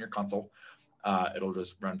error in your console. It'll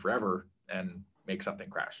just run forever and make something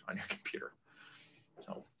crash on your computer.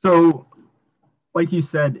 So like you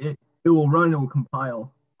said, it will run, it will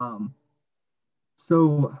compile.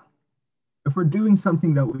 So if we're doing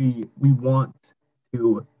something that we want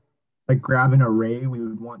to like grab an array, we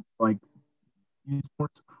would want to like use more.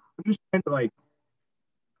 I'm just trying to like,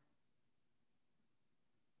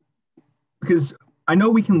 because I know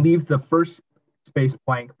we can leave the first space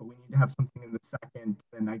blank, but we need to have something in the second,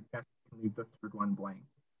 and I guess we can leave the third one blank,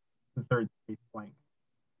 the third space blank.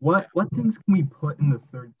 What things can we put in the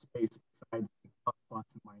third space besides plus, plus,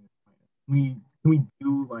 and minus, minus? Can we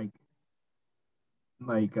do like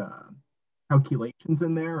calculations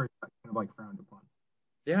in there, or is that kind of like frowned upon?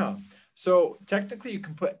 Yeah. So technically you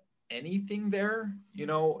can put anything there. You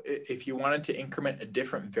know, if you wanted to increment a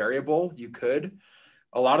different variable, you could.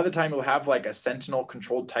 A lot of the time you'll have like a sentinel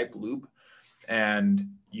controlled type loop, and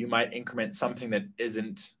you might increment something that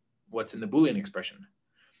isn't what's in the Boolean expression.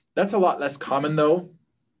 That's a lot less common though.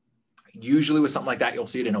 Usually with something like that, you'll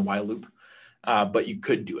see it in a while loop, but you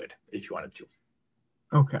could do it if you wanted to.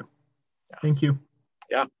 Okay. Yeah. Thank you.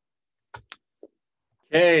 Yeah.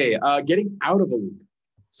 Okay, getting out of a loop.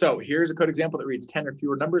 So here's a code example that reads 10 or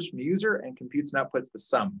fewer numbers from the user and computes and outputs the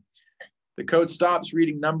sum. The code stops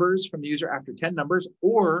reading numbers from the user after 10 numbers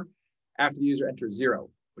or after the user enters 0,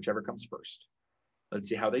 whichever comes first. Let's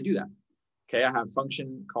see how they do that. Okay, I have a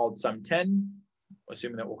function called sum10,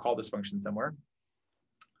 assuming that we'll call this function somewhere.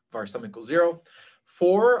 Var sum equals 0.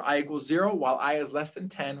 For I equals 0, while I is less than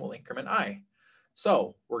 10, we'll increment I.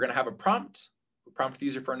 So we're going to have a prompt. We'll prompt the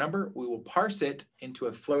user for a number. We will parse it into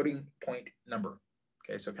a floating point number.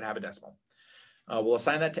 Okay, so it can have a decimal. We'll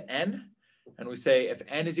assign that to n, and we say if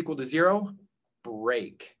n is equal to 0,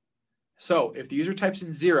 break. So if the user types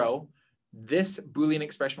in 0, this Boolean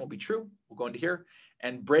expression will be true. We'll go into here,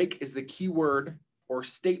 and break is the keyword or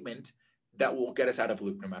statement that will get us out of the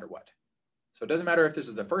loop no matter what. So it doesn't matter if this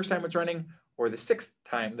is the first time it's running or the 6th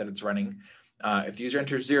time that it's running. If the user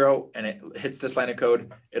enters 0 and it hits this line of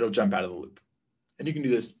code, it'll jump out of the loop. And you can do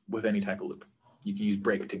this with any type of loop. You can use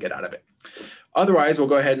break to get out of it. Otherwise, we'll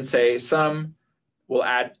go ahead and say sum, we'll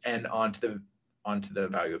add n onto the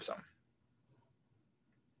value of sum.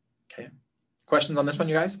 Okay. Questions on this one,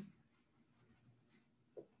 you guys?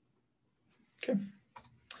 Okay.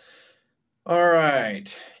 All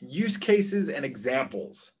right. Use cases and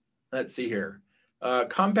examples. Let's see here.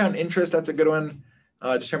 Compound interest, that's a good one.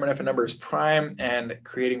 Determine if a number is prime and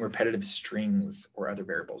creating repetitive strings or other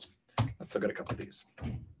variables. Let's look at a couple of these.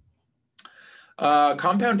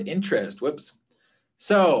 Compound interest, whoops.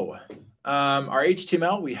 So our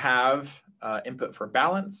HTML, we have input for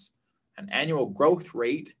balance, an annual growth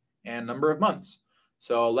rate, and number of months.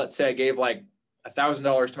 So let's say I gave like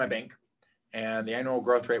 $1,000 to my bank and the annual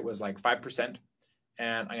growth rate was like 5%,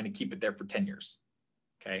 and I'm going to keep it there for 10 years.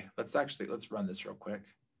 Okay, let's run this real quick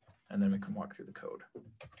and then we can walk through the code.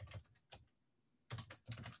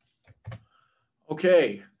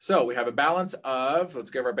 Okay, so we have a balance of,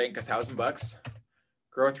 let's give our bank $1,000.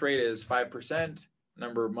 Growth rate is 5%.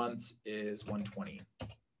 Number of months is 120.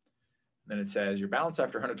 Then it says your balance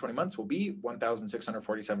after 120 months will be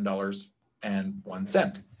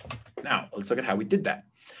 $1,647.01. Now let's look at how we did that.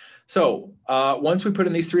 So once we put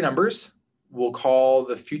in these three numbers, we'll call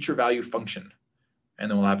the future value function, and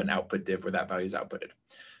then we'll have an output div where that value is outputted.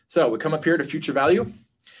 So we come up here to future value,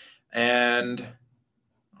 and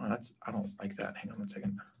I don't like that. Hang on one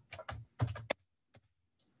second.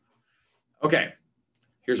 Okay,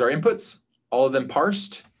 here's our inputs, all of them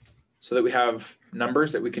parsed so that we have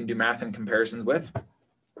numbers that we can do math and comparisons with.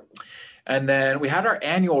 And then we had our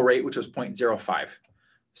annual rate, which was 0.05.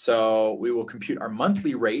 So we will compute our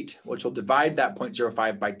monthly rate, which will divide that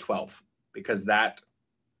 0.05 by 12, because that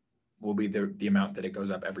will be the amount that it goes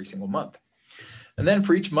up every single month. And then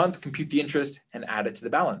for each month, compute the interest and add it to the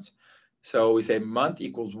balance. So we say month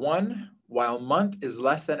equals 1, while month is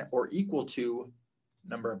less than or equal to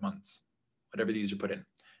number of months, whatever the user put in.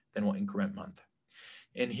 Then we'll increment month.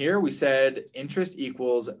 In here, we said interest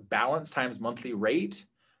equals balance times monthly rate.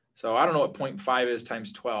 So I don't know what 0.5 is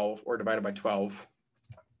times 12 or divided by 12.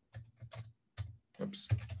 Oops,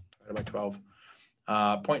 divided by 12.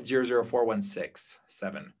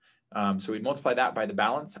 0.004167. So we'd multiply that by the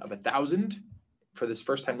balance of 1,000 for this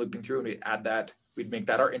first time looping through, and we'd add that, we'd make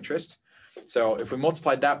that our interest. So if we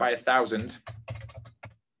multiplied that by 1,000,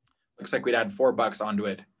 looks like we'd add $4 onto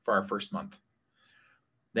it for our first month.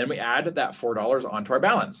 Then we add that $4 onto our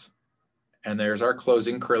balance. and there's our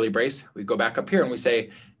closing curly brace. We go back up here and we say,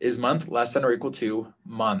 is month less than or equal to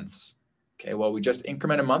months? Okay, well, we just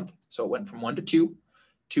increment a month. So it went from 1 to 2.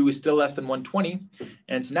 2 is still less than 120.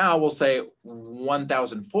 And so now we'll say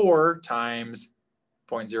 1004 times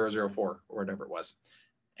 0.004 or whatever it was.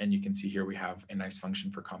 And you can see here we have a nice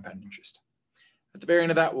function for compound interest. At the very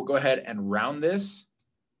end of that, we'll go ahead and round this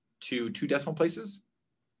to 2 decimal places.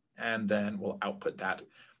 And then we'll output that.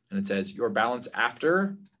 And it says your balance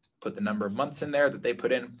after, put the number of months in there that they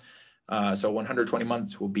put in. So 120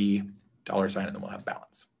 months will be $, and then we'll have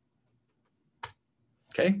balance.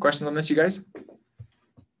 Okay, questions on this, you guys?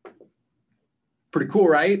 Pretty cool,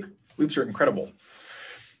 right? Loops are incredible.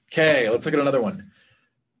 Okay, let's look at another one.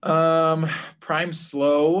 Prime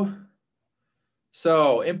slow.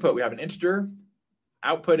 So input, we have an integer.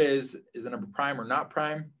 Output is the number prime or not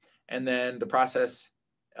prime. And then the process,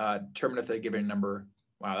 determine if the given number,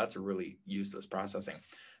 wow, that's a really useless processing.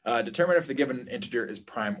 Determine if the given integer is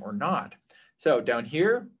prime or not. So down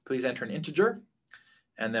here, please enter an integer,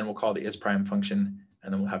 and then we'll call the isPrime function,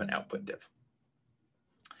 and then we'll have an output div.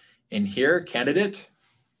 In here, candidate,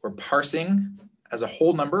 we're parsing as a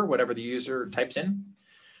whole number, whatever the user types in.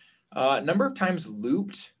 Number of times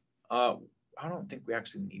looped, I don't think we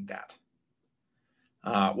actually need that.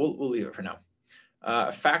 We'll leave it for now.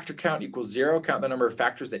 Factor count equals 0, count the number of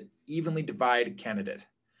factors that evenly divide candidate.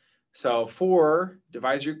 So for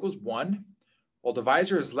divisor equals 1, well,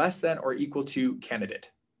 divisor is less than or equal to candidate.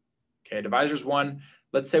 Okay, divisor is 1.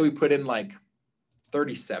 Let's say we put in like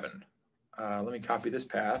 37. Let me copy this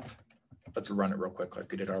path. Let's run it real quick like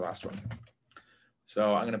we did our last one.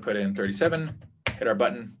 So I'm going to put in 37, hit our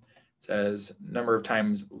button. It says number of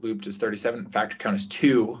times looped is 37, factor count is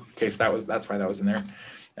 2. Okay, so that's why that was in there.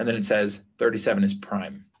 And then it says 37 is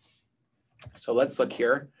prime. So let's look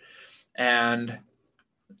here. And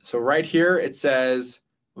so right here it says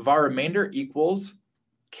var remainder equals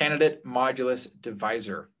candidate modulus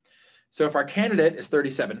divisor. So if our candidate is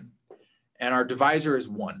 37 and our divisor is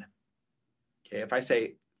 1, okay, if I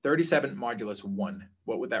say 37 modulus 1,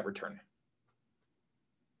 what would that return?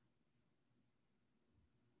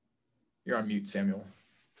 You're on mute, Samuel.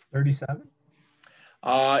 37?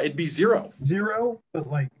 It'd be 0. 0, but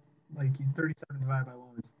like 37 divided by 1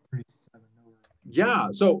 is 37. Yeah,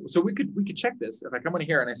 so we could check this. If I come in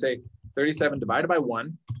here and I say 37 divided by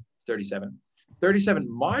 1, 37. 37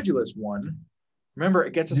 modulus 1, remember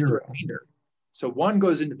it gets us the remainder. So 1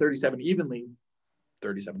 goes into 37 evenly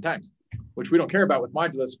 37 times, which we don't care about with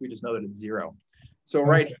modulus. We just know that it's 0. So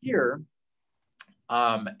right here,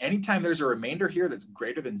 anytime there's a remainder here that's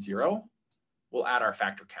greater than 0, we'll add our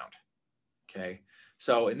factor count. Okay,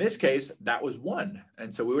 so in this case, that was 1.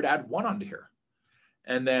 And so we would add 1 onto here.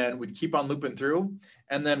 And then we'd keep on looping through.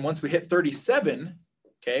 And then once we hit 37,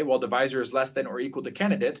 okay, well, divisor is less than or equal to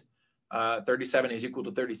candidate. 37 is equal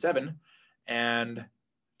to 37. And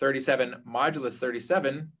 37 modulus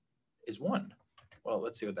 37 is 1. Well,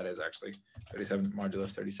 let's see what that is actually. 37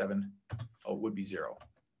 modulus 37, oh, it would be 0.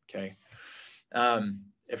 Okay.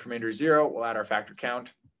 If remainder is 0, we'll add our factor count.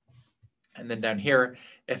 And then down here,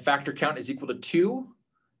 if factor count is equal to 2,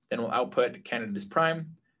 then we'll output candidate is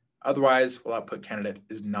prime. Otherwise, we'll output candidate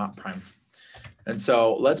is not prime. And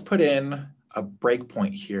so let's put in a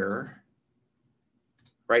breakpoint here,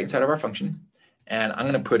 right inside of our function. And I'm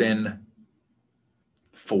going to put in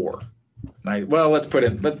 4. Well, let's put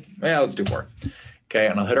in, let's do 4. Okay,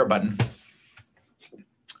 and I'll hit our button.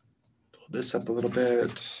 Pull this up a little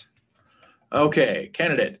bit. Okay,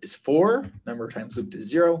 candidate is 4. Number of times looped is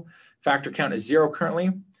 0. Factor count is 0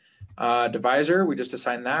 currently. Divisor, we just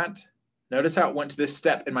assigned that. Notice how it went to this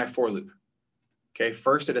step in my for loop. Okay,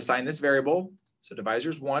 first it assigned this variable, so divisor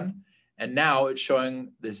is 1, and now it's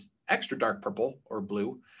showing this extra dark purple or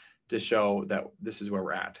blue to show that this is where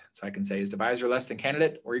we're at. So I can say, is divisor less than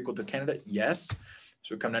candidate or equal to candidate? Yes.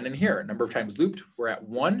 So we come down in here, number of times looped, we're at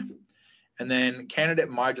 1, and then candidate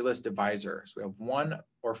modulus divisor. So we have 1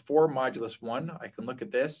 or 4 modulus 1. I can look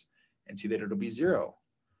at this and see that it'll be 0.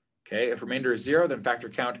 Okay, if remainder is 0, then factor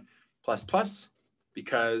count plus plus,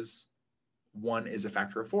 because 1 is a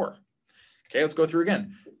factor of 4. Okay, let's go through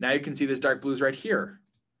again. Now you can see this dark blue is right here.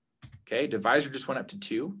 Okay, divisor just went up to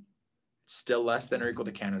 2. Still less than or equal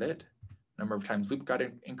to candidate. Number of times loop got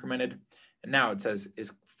incremented. And now it says,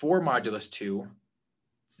 is 4 modulus 2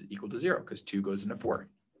 is equal to 0, because 2 goes into 4.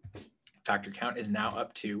 Factor count is now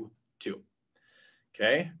up to 2.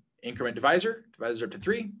 Okay, increment divisor, divisor up to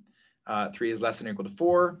 3. 3 is less than or equal to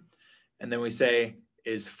 4. And then we say,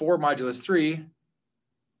 is 4 modulus 3,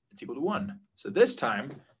 it's equal to 1. So this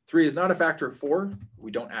time, 3 is not a factor of 4.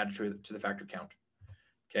 We don't add it to the factor count.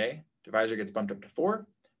 Okay, divisor gets bumped up to 4,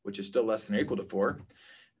 which is still less than or equal to 4.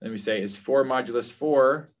 Then we say, is 4 modulus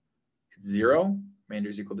 4? It's 0. Remainder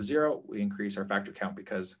is equal to 0. We increase our factor count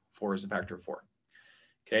because 4 is a factor of 4.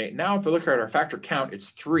 Okay, now if we look at our factor count, it's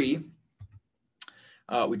 3.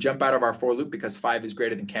 We jump out of our for loop because 5 is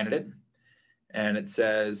greater than candidate. And it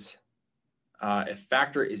says, if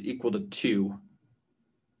factor is equal to 2,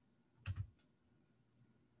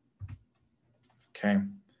 okay,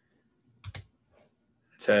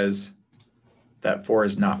 it says that 4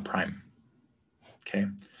 is not prime. Okay,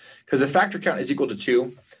 because if factor count is equal to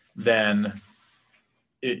 2, then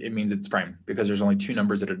it means it's prime because there's only 2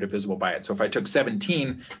 numbers that are divisible by it. So if I took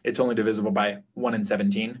 17, it's only divisible by 1 and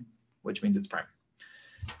 17, which means it's prime.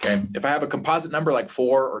 Okay, if I have a composite number like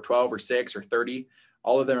 4 or 12 or 6 or 30,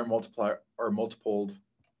 all of them have multiples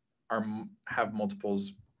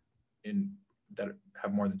in that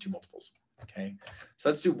have more than 2 multiples. Okay, so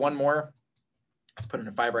let's do one more. Let's put in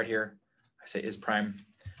a 5 right here. I say is prime,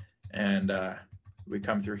 and we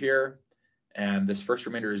come through here, and this first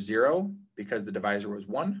remainder is 0 because the divisor was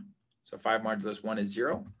 1. So 5 modulus 1 is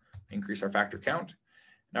 0. Increase our factor count.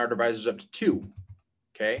 Now our divisor is up to 2.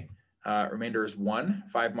 Okay. Remainder is 1.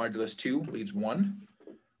 5 modulus 2 leaves 1.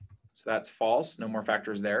 So that's false. No more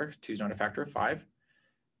factors there. 2 is not a factor of 5.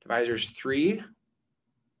 Divisor is 3.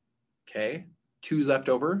 Okay. 2 is left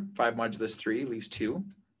over. 5 modulus 3 leaves 2.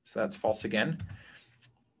 So that's false again.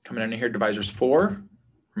 Coming down here, divisor is 4.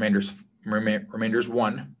 Remainder is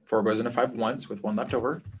 1. 4 goes into 5 once with 1 left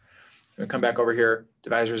over. We come back over here.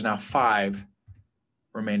 Divisor is now 5.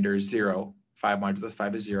 Remainder is 0. 5 modulus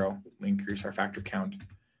 5 is 0. We increase our factor count.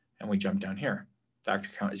 And we jump down here. Factor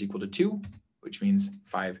count is equal to 2, which means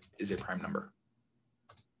 5 is a prime number.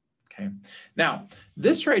 Okay. Now,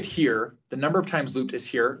 this right here, the number of times looped is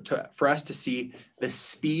here for us to see the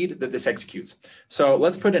speed that this executes. So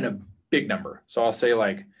let's put in a big number. So I'll say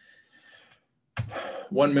like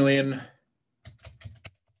 1 million.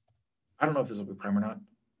 I don't know if this will be prime or not.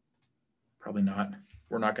 Probably not.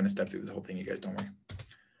 We're not going to step through this whole thing, you guys, don't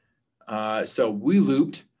worry. So we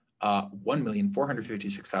looped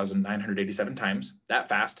 1,456,987 times, that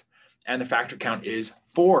fast. And the factor count is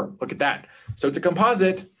 4. Look at that. So it's a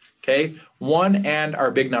composite, okay? 1 and our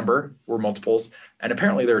big number were multiples. And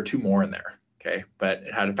apparently there are 2 more in there, okay? But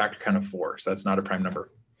it had a factor count of 4, so that's not a prime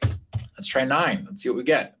number. Let's try 9. Let's see what we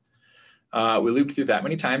get. We looped through that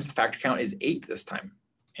many times. The factor count is 8 this time.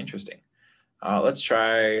 Interesting. Let's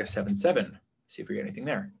try 7, 7. See if we get anything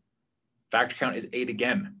there. Factor count is 8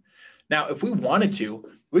 again. Now, if we wanted to,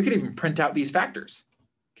 we could even print out these factors.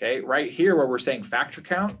 Okay, right here where we're saying factor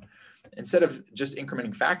count, instead of just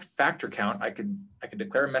incrementing factor count, I could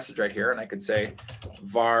declare a message right here, and I could say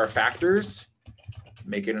var factors,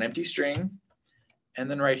 make it an empty string, and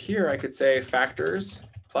then right here I could say factors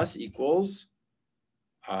plus equals,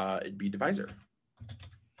 it'd be divisor,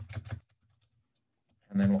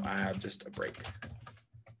 and then we'll add just a break,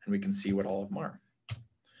 and we can see what all of them are.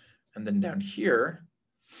 And then down here,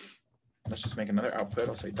 let's just make another output.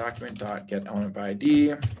 I'll say document.get element by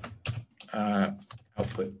ID,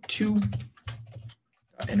 output 2,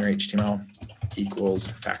 inner HTML equals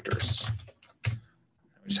factors.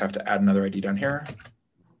 We just have to add another ID down here.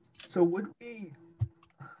 So would we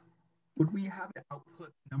have the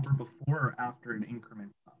output number before or after an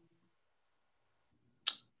increment?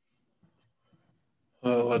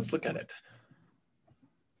 Well, let's look at it.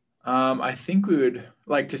 I think we would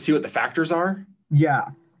like to see what the factors are.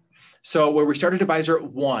 Yeah. So where we start a divisor at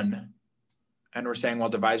 1, and we're saying, well,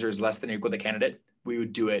 divisor is less than or equal to candidate, we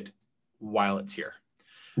would do it while it's here.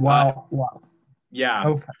 Wow. Yeah.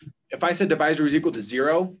 Okay. If I said divisor is equal to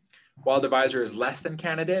 0, while divisor is less than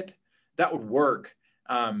candidate, that would work.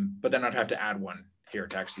 But then I'd have to add 1 here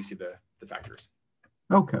to actually see the factors.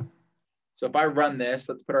 Okay. So if I run this,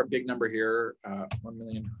 let's put our big number here, 1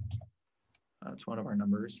 million. That's one of our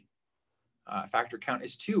numbers. Factor count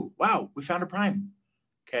is 2. Wow, we found a prime.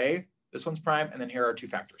 Okay, this one's prime, and then here are 2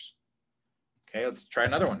 factors. Okay, let's try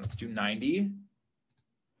another one. Let's do 90. And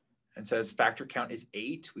it says factor count is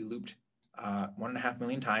 8. We looped 1.5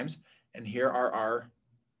 million times, and here are our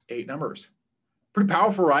 8 numbers. Pretty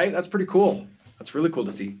powerful, right? That's pretty cool. That's really cool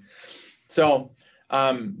to see. So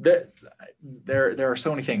there are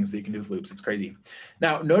so many things that you can do with loops. It's crazy.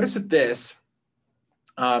 Now, notice with this,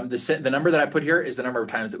 the number that I put here is the number of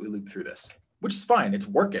times that we loop through this, which is fine. It's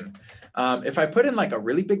working. If I put in like a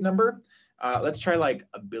really big number, let's try like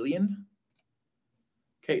 1 billion.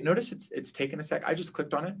 Okay, notice it's taken a sec. I just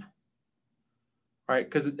clicked on it. All right,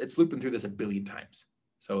 because it's looping through this 1 billion times.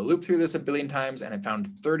 So it looped through this 1 billion times, and it found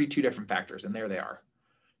 32 different factors, and there they are.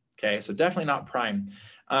 Okay, so definitely not prime.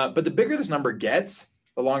 But the bigger this number gets,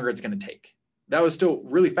 the longer it's going to take. That was still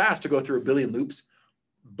really fast to go through 1 billion loops,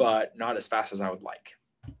 but not as fast as I would like.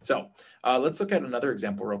 So let's look at another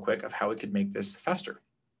example real quick of how we could make this faster.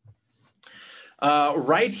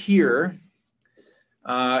 Right here,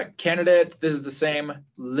 candidate, this is the same,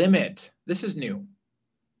 limit, this is new.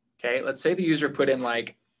 Okay, let's say the user put in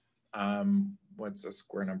like, what's a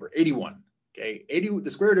square number? 81. Okay, the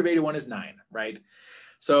square root of 81 is 9, right?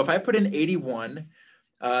 So if I put in 81,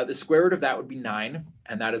 the square root of that would be 9,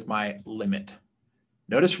 and that is my limit.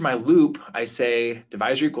 Notice for my loop, I say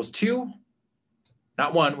divisor equals 2,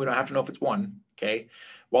 not 1. We don't have to know if it's 1, okay?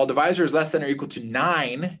 While divisor is less than or equal to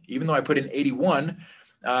 9, even though I put in 81,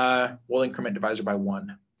 we'll increment divisor by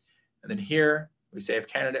 1. And then here, we say if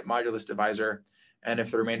candidate modulus divisor, and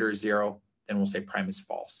if the remainder is 0, then we'll say prime is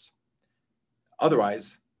false.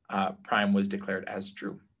 Otherwise, prime was declared as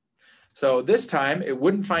true. So this time, it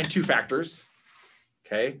wouldn't find 2 factors,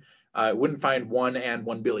 okay? It wouldn't find 1 and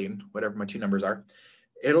 1 billion, whatever my 2 numbers are.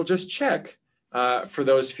 It'll just check for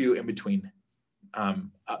those few in between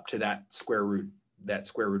up to that square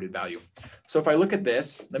rooted value. So if I look at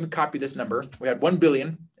this, let me copy this number. We had 1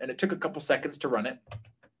 billion, and it took a couple seconds to run it.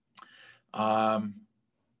 I'll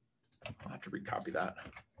have to recopy that.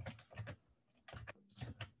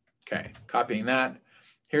 Okay, copying that.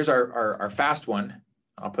 Here's our fast one.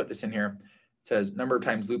 I'll put this in here. It says number of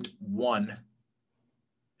times looped 1,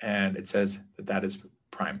 and it says that that is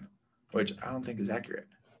prime, which I don't think is accurate,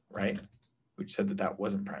 right? We said that that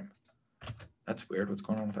wasn't prime. That's weird. What's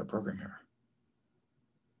going on with our program here?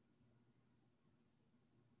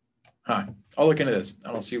 Huh. I'll look into this.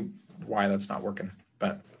 I don't see why that's not working.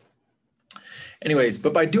 But anyways,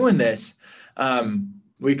 but by doing this,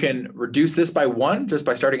 we can reduce this by 1 just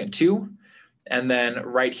by starting at 2. And then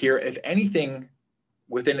right here, if anything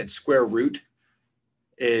within its square root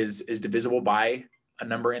is divisible by a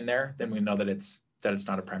number in there, then we know that it's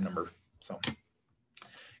not a prime number. So,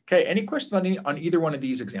 okay, any questions on either one of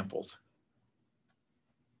these examples?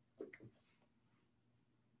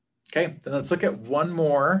 Okay, then let's look at one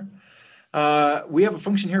more. We have a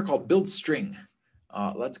function here called build string.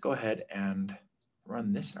 Let's go ahead and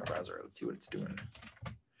run this in our browser. Let's see what it's doing.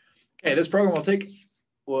 Okay, this program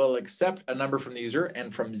will accept a number from the user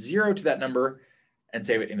and from 0 to that number and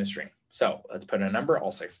save it in a string. So let's put in a number.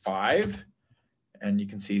 I'll say 5, and you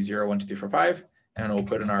can see 0, 1, 2, 3, 4, 5, and we'll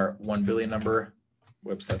put in our 1 billion number.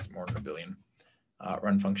 Whoops, that's more than a billion.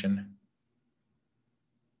 Run function.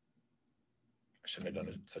 I shouldn't have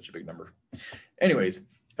done such a big number. Anyways,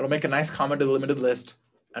 it'll make a nice comment to the limited list,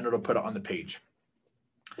 and it'll put it on the page.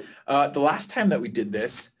 The last time that we did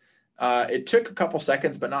this, it took a couple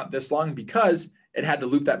seconds, but not this long because it had to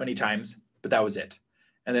loop that many times, but that was it.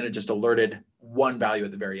 And then it just alerted one value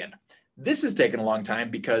at the very end. This has taken a long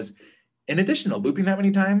time because in addition to looping that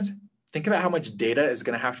many times, think about how much data is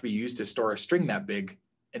going to have to be used to store a string that big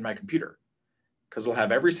in my computer. Because we'll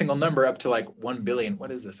have every single number up to like 1 billion.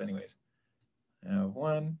 What is this anyways?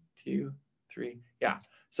 1, 2, 3. Yeah.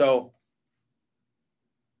 So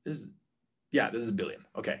this is a billion.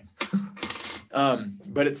 Okay.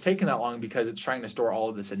 But it's taken that long because it's trying to store all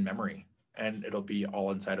of this in memory, and it'll be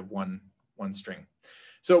all inside of one string.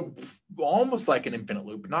 So almost like an infinite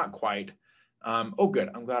loop, not quite. Oh, good.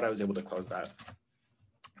 I'm glad I was able to close that.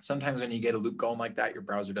 Sometimes when you get a loop going like that, your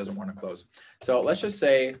browser doesn't want to close. So let's just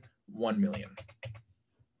say 1 million.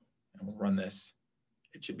 And we'll run this.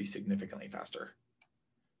 It should be significantly faster.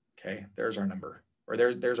 Okay, there's our number, or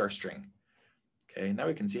there's our string. Okay, now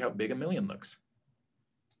we can see how big a million looks.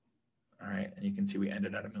 All right, and you can see we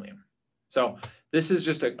ended at 1 million. So this is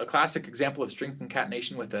just a classic example of string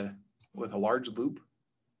concatenation with a large loop,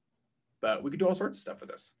 but we could do all sorts of stuff with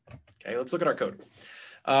this. Okay, let's look at our code.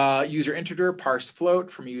 User integer, parse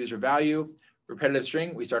float from user value, repetitive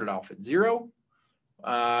string, we started off at 0.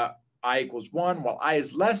 I equals 1, while I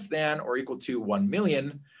is less than or equal to 1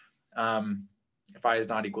 million. If I is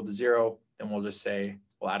not equal to 0, then we'll just say,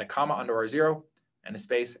 we'll add a comma under our 0 and a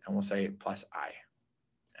space, and we'll say plus I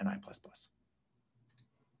and I plus plus.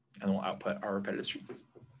 And then we'll output our repetitive string.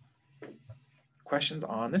 Questions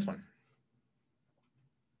on this one?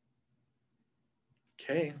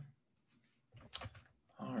 Okay.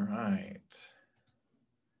 All right.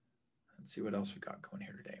 Let's see what else we got going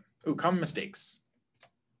here today. Oh, common mistakes.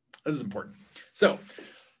 This is important. So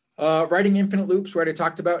writing infinite loops, we already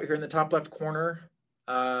talked about here in the top left corner.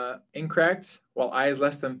 Incorrect. While I is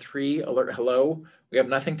less than 3, alert hello. We have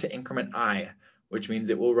nothing to increment I, which means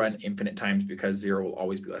it will run infinite times because 0 will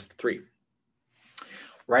always be less than 3.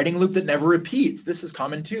 Writing a loop that never repeats. This is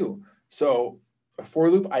common too. So a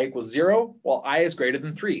for loop, I equals 0, while I is greater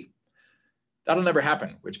than 3. That'll never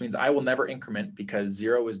happen, which means I will never increment because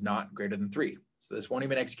 0 is not greater than 3. So this won't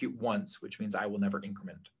even execute once, which means I will never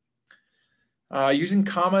increment. Using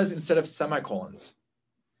commas instead of semicolons.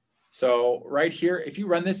 So right here, if you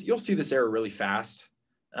run this, you'll see this error really fast.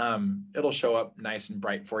 It'll show up nice and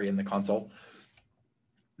bright for you in the console.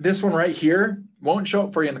 This one right here won't show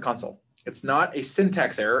up for you in the console. It's not a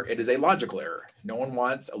syntax error. It is a logical error. No one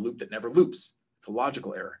wants a loop that never loops. It's a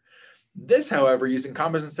logical error. This, however, using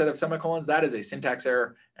commas instead of semicolons, that is a syntax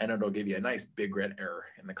error, and it'll give you a nice big red error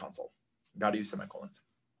in the console. Got to use semicolons.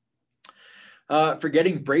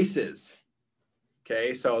 Forgetting braces.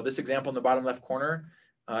 Okay, so this example in the bottom left corner,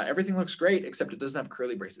 everything looks great, except it doesn't have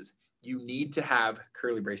curly braces. You need to have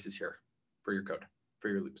curly braces here for your code, for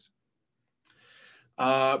your loops.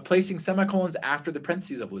 Placing semicolons after the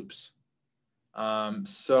parentheses of loops.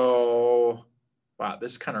 So, wow,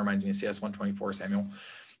 this kind of reminds me of CS124, Samuel.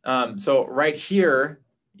 So right here,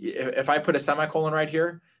 if I put a semicolon right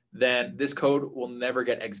here, then this code will never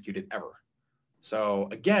get executed ever. So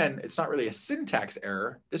again, it's not really a syntax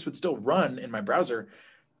error. This would still run in my browser.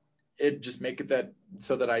 It just make it that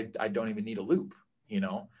so that I don't even need a loop, you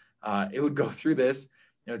know. It would go through this.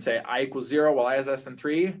 It would say I equals 0 while I is less than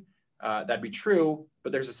 3. That'd be true,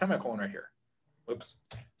 but there's a semicolon right here. Whoops.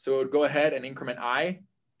 So it would go ahead and increment I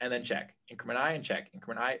and then check. Increment I and check.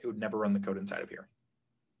 Increment I. It would never run the code inside of here.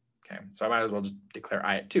 Okay, so I might as well just declare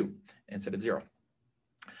I at 2 instead of 0.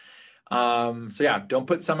 So yeah, don't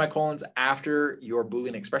put semicolons after your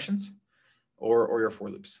Boolean expressions or your for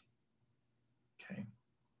loops. Okay,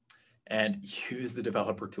 and use the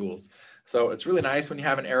developer tools. So it's really nice when you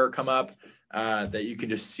have an error come up that you can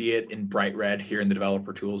just see it in bright red here in the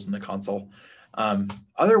developer tools in the console.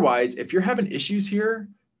 Otherwise, if you're having issues here,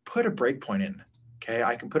 put a breakpoint in. Okay,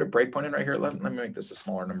 I can put a breakpoint in right here. Let me make this a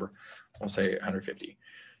smaller number. We'll say 150.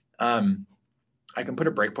 I can put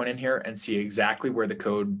a breakpoint in here and see exactly where the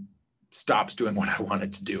code stops doing what I want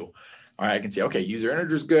it to do. All right, I can see, okay, user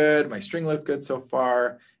integer is good. My string looked good so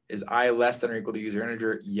far. Is I less than or equal to user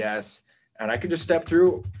integer? Yes. And I can just step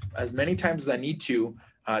through as many times as I need to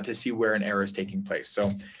see where an error is taking place.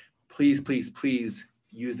 So please, please, please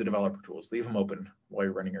use the developer tools. Leave them open while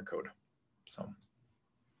you're running your code. So,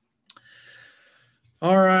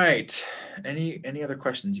 all right. Any other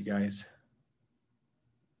questions, you guys?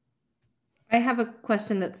 I have a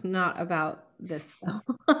question that's not about this though.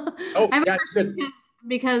 Oh, I have yeah, a question good.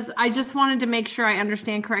 because I just wanted to make sure I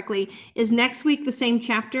understand correctly. Is next week the same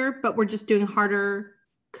chapter, but we're just doing harder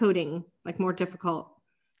coding, like more difficult?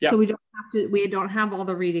 Yeah. So we don't have all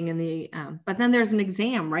the reading in the, but then there's an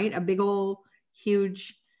exam, right? A big old,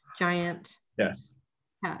 huge, giant Yes.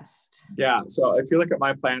 test. Yeah. So if you look at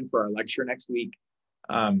my plan for our lecture next week,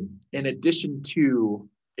 in addition to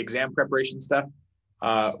exam preparation stuff,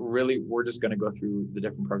 really, we're just going to go through the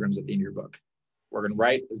different programs at the end of your book. We're going to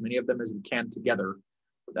write as many of them as we can together,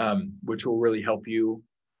 which will really help you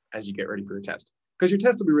as you get ready for your test. Because your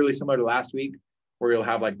test will be really similar to last week, where you'll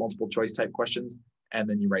have like multiple choice type questions, and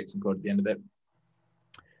then you write some code at the end of it.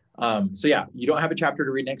 So yeah, you don't have a chapter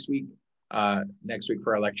to read next week. Next week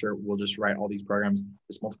for our lecture, we'll just write all these programs.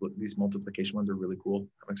 These multiplication ones are really cool.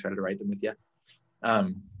 I'm excited to write them with you.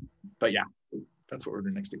 But yeah, that's what we're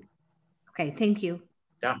doing next week. Okay, thank you.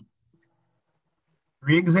 Yeah.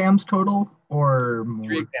 3 exams total or more?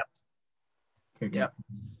 3 exams. Okay. Yeah.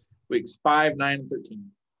 Weeks 5, 9, and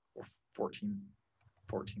 13. Or 14.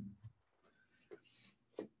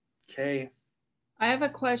 Okay. I have a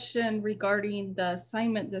question regarding the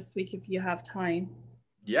assignment this week, if you have time.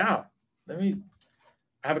 Yeah. I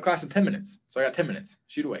have a class of 10 minutes. So I got 10 minutes.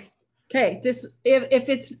 Shoot away. Okay. If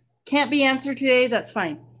it's can't be answered today, that's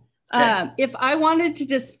fine. Okay. If I wanted to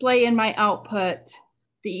display in my output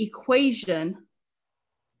the equation,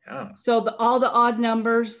 Yeah. so all the odd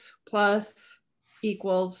numbers plus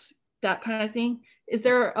equals, that kind of thing, is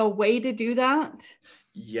there a way to do that?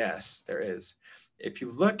 Yes, there is. If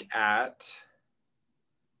you look at,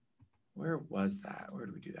 where was that? Where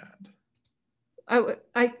did we do that?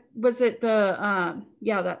 I was it the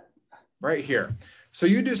yeah, that right here. So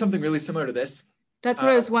you do something really similar to this. That's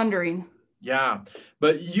what I was wondering. Yeah,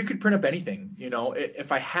 but you could print up anything. You know,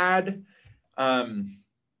 if I had,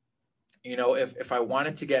 you know, if I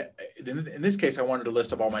wanted to get, in this case, I wanted a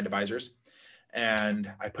list of all my divisors,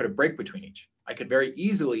 and I put a break between each. I could very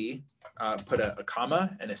easily put a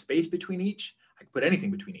comma and a space between each. I could put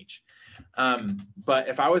anything between each. But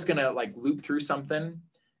if I was gonna like loop through something,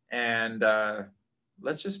 and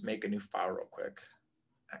let's just make a new file real quick,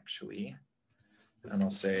 actually. And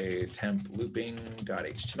I'll say temp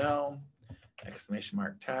looping.html, exclamation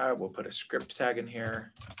mark tab. We'll put a script tag in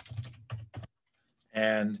here.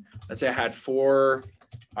 And let's say I had for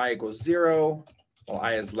I equals 0, while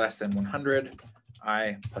I is less than 100,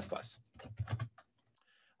 I plus plus.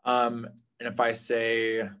 And if I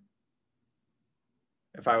say,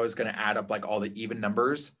 if I was going to add up like all the even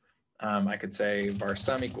numbers, I could say var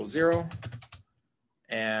sum equals 0.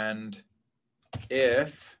 And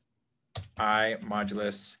if I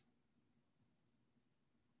modulus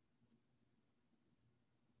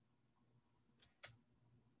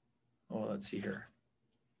let's see here.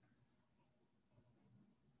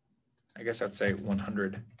 I guess I'd say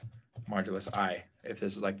 100 modulus I, if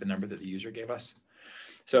this is like the number that the user gave us.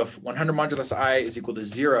 So if 100 modulus I is equal to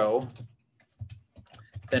 0,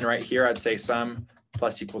 then right here I'd say sum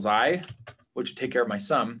plus equals I, which would take care of my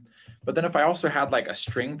sum. But then if I also had like a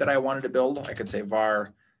string that I wanted to build, I could say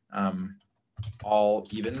var all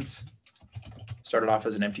evens, started off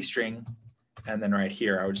as an empty string. And then right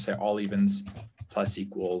here, I would just say all evens plus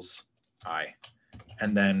equals I.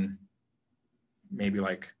 And then maybe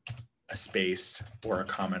like a space or a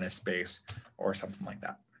comma and a space or something like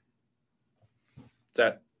that. Does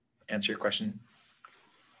that answer your question?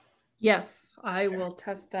 Yes, I will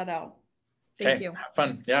test that out. Thank you. Have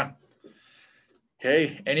fun. Yeah.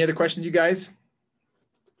 Okay. Any other questions, you guys?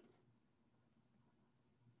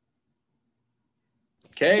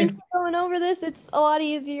 Okay. Thanks for going over this. It's a lot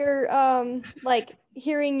easier, like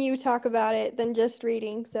hearing you talk about it than just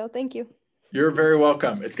reading. So thank you. You're very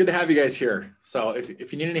welcome. It's good to have you guys here. So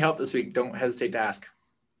if you need any help this week, don't hesitate to ask.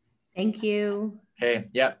 Thank you. Okay.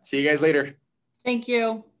 Yeah. See you guys later. Thank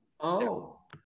you. Oh.